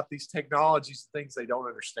talking about these technologies and things they don't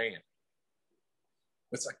understand.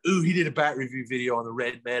 It's like, ooh, he did a bat review video on the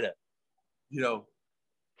red meta. You know,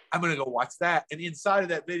 I'm going to go watch that. And inside of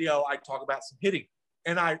that video, I talk about some hitting.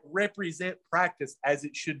 And I represent practice as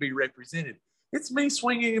it should be represented. It's me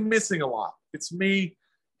swinging and missing a lot. It's me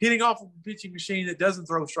hitting off of a pitching machine that doesn't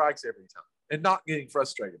throw strikes every time and not getting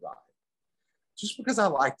frustrated by it. Just because I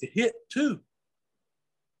like to hit too.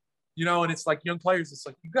 You know, and it's like young players, it's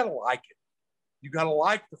like, you got to like it. You got to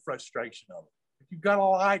like the frustration of it. You got to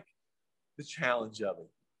like the challenge of it.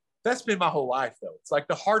 That's been my whole life, though. It's like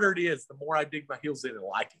the harder it is, the more I dig my heels in and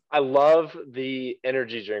like it. I love the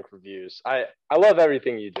energy drink reviews. I love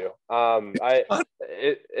everything you do.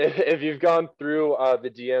 If you've gone through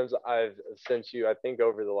the DMs I've sent you, I think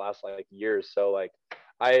over the last like year or so, like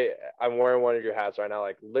I'm wearing one of your hats right now.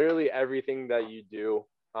 Like literally everything that you do,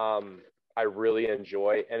 I really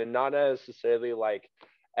enjoy, and not necessarily like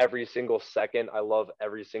every single second. I love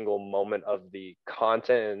every single moment of the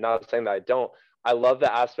content, and not saying that I don't. I love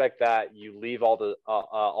the aspect that you leave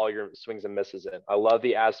all your swings and misses in. I love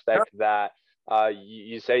the aspect that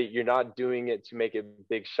you say you're not doing it to make it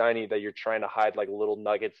big shiny, that you're trying to hide like little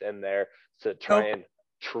nuggets in there to try and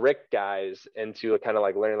trick guys into kind of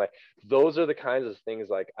like learning. Like those are the kinds of things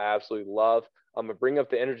like I absolutely love. I'm gonna bring up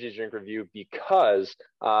the energy drink review because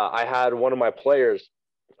I had one of my players.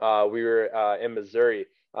 We were in Missouri.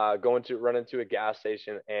 Going to run into a gas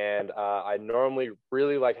station, and I normally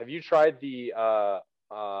really like. Have you tried the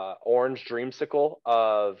orange dreamsicle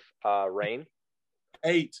of Rain?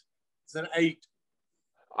 8. It's an 8.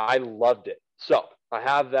 I loved it. So I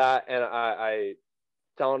have that, and I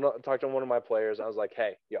talked to one of my players. I was like,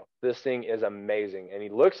 "Hey, yo, this thing is amazing." And he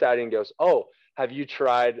looks at it and goes, "Oh, have you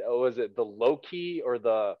tried? Was it the Loki or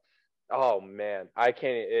the? Oh man, I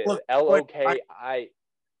can't. LOKI."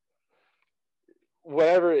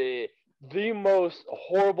 Whatever, the most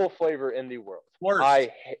horrible flavor in the world. Worst.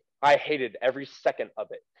 I hated every second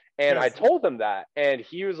of it. And yes. I told him that, and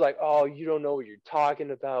he was like, "Oh, you don't know what you're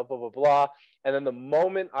talking about, blah, blah, blah." And then the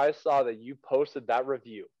moment I saw that you posted that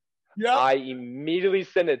review, I immediately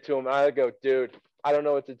sent it to him. I go, "Dude, I don't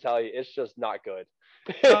know what to tell you. It's just not good."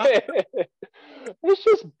 It's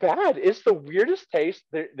just bad. It's the weirdest taste.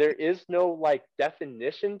 There is no like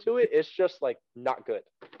definition to it. It's just like not good.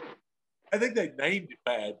 I think they named it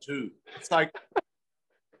bad too. It's like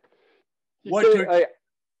what you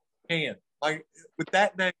can. Like with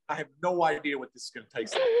that name, I have no idea what this is going to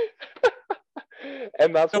taste like.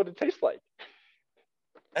 And that's what it tastes like.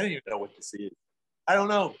 I don't even know what this is. I don't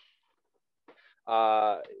know.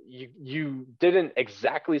 You didn't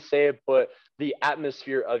exactly say it, but the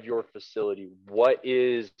atmosphere of your facility. What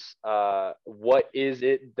is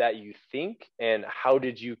it that you think, and how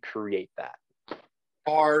did you create that?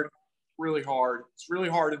 Hard. Really hard. It's really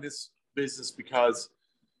hard in this business because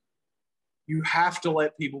you have to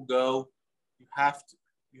let people go. You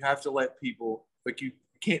have to let people, like you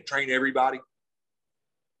can't train everybody.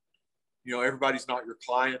 You know, everybody's not your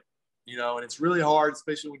client, you know, and it's really hard,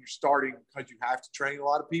 especially when you're starting, because you have to train a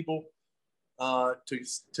lot of people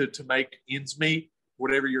to make ends meet,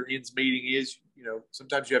 whatever your ends meeting is. You know,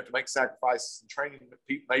 sometimes you have to make sacrifices in training.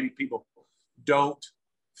 Maybe people don't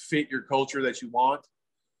fit your culture that you want.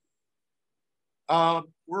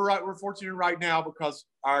 We're fortunate right now because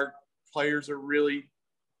our players are really,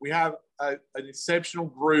 we have an exceptional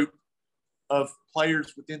group of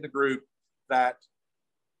players within the group that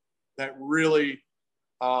really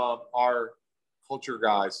are culture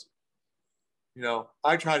guys. You know,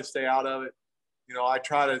 I try to stay out of it. You know, I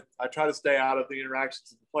try to stay out of the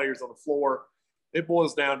interactions of the players on the floor. It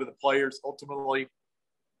boils down to the players ultimately.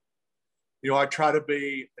 You know, I try to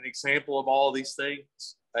be an example of all of these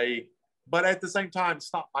things. But at the same time,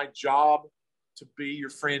 it's not my job to be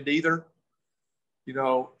your friend either. You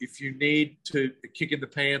know, if you need to kick in the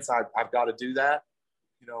pants, I've got to do that.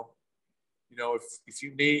 You know, if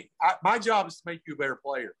you need, my job is to make you a better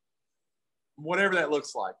player, whatever that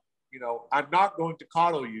looks like. You know, I'm not going to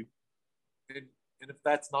coddle you, and if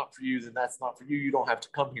that's not for you, then that's not for you. You don't have to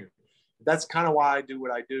come here. That's kind of why I do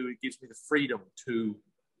what I do. It gives me the freedom to.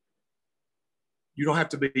 You don't have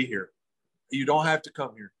to be here. You don't have to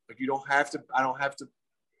come here. Like, you don't have to. I don't have to.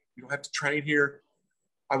 You don't have to train here.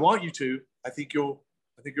 I want you to. I think you'll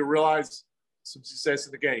realize some success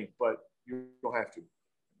in the game, but you don't have to.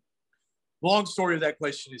 The long story of that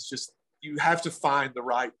question is just you have to find the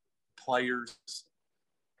right players.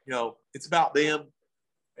 You know, it's about them,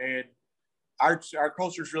 and our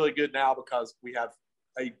culture is really good now because we have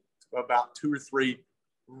about 2 or 3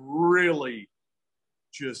 really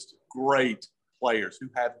just great players who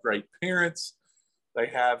have great parents. They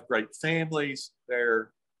have great families.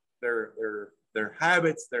 Their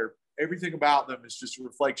habits, everything about them is just a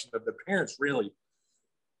reflection of their parents. Really,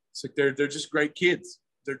 it's like they're just great kids.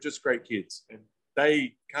 They're just great kids, and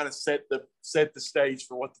they kind of set the stage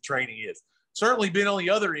for what the training is. Certainly been on the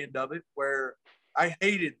other end of it where I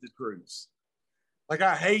hated the cruise. Like,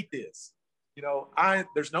 I hate this. You know,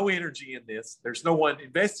 there's no energy in this. There's no one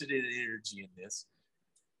invested in energy in this.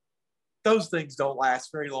 Those things don't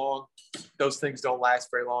last very long.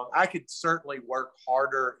 I could certainly work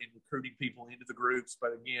harder in recruiting people into the groups,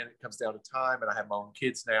 but again, it comes down to time, and I have my own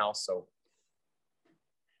kids now, so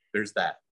there's that.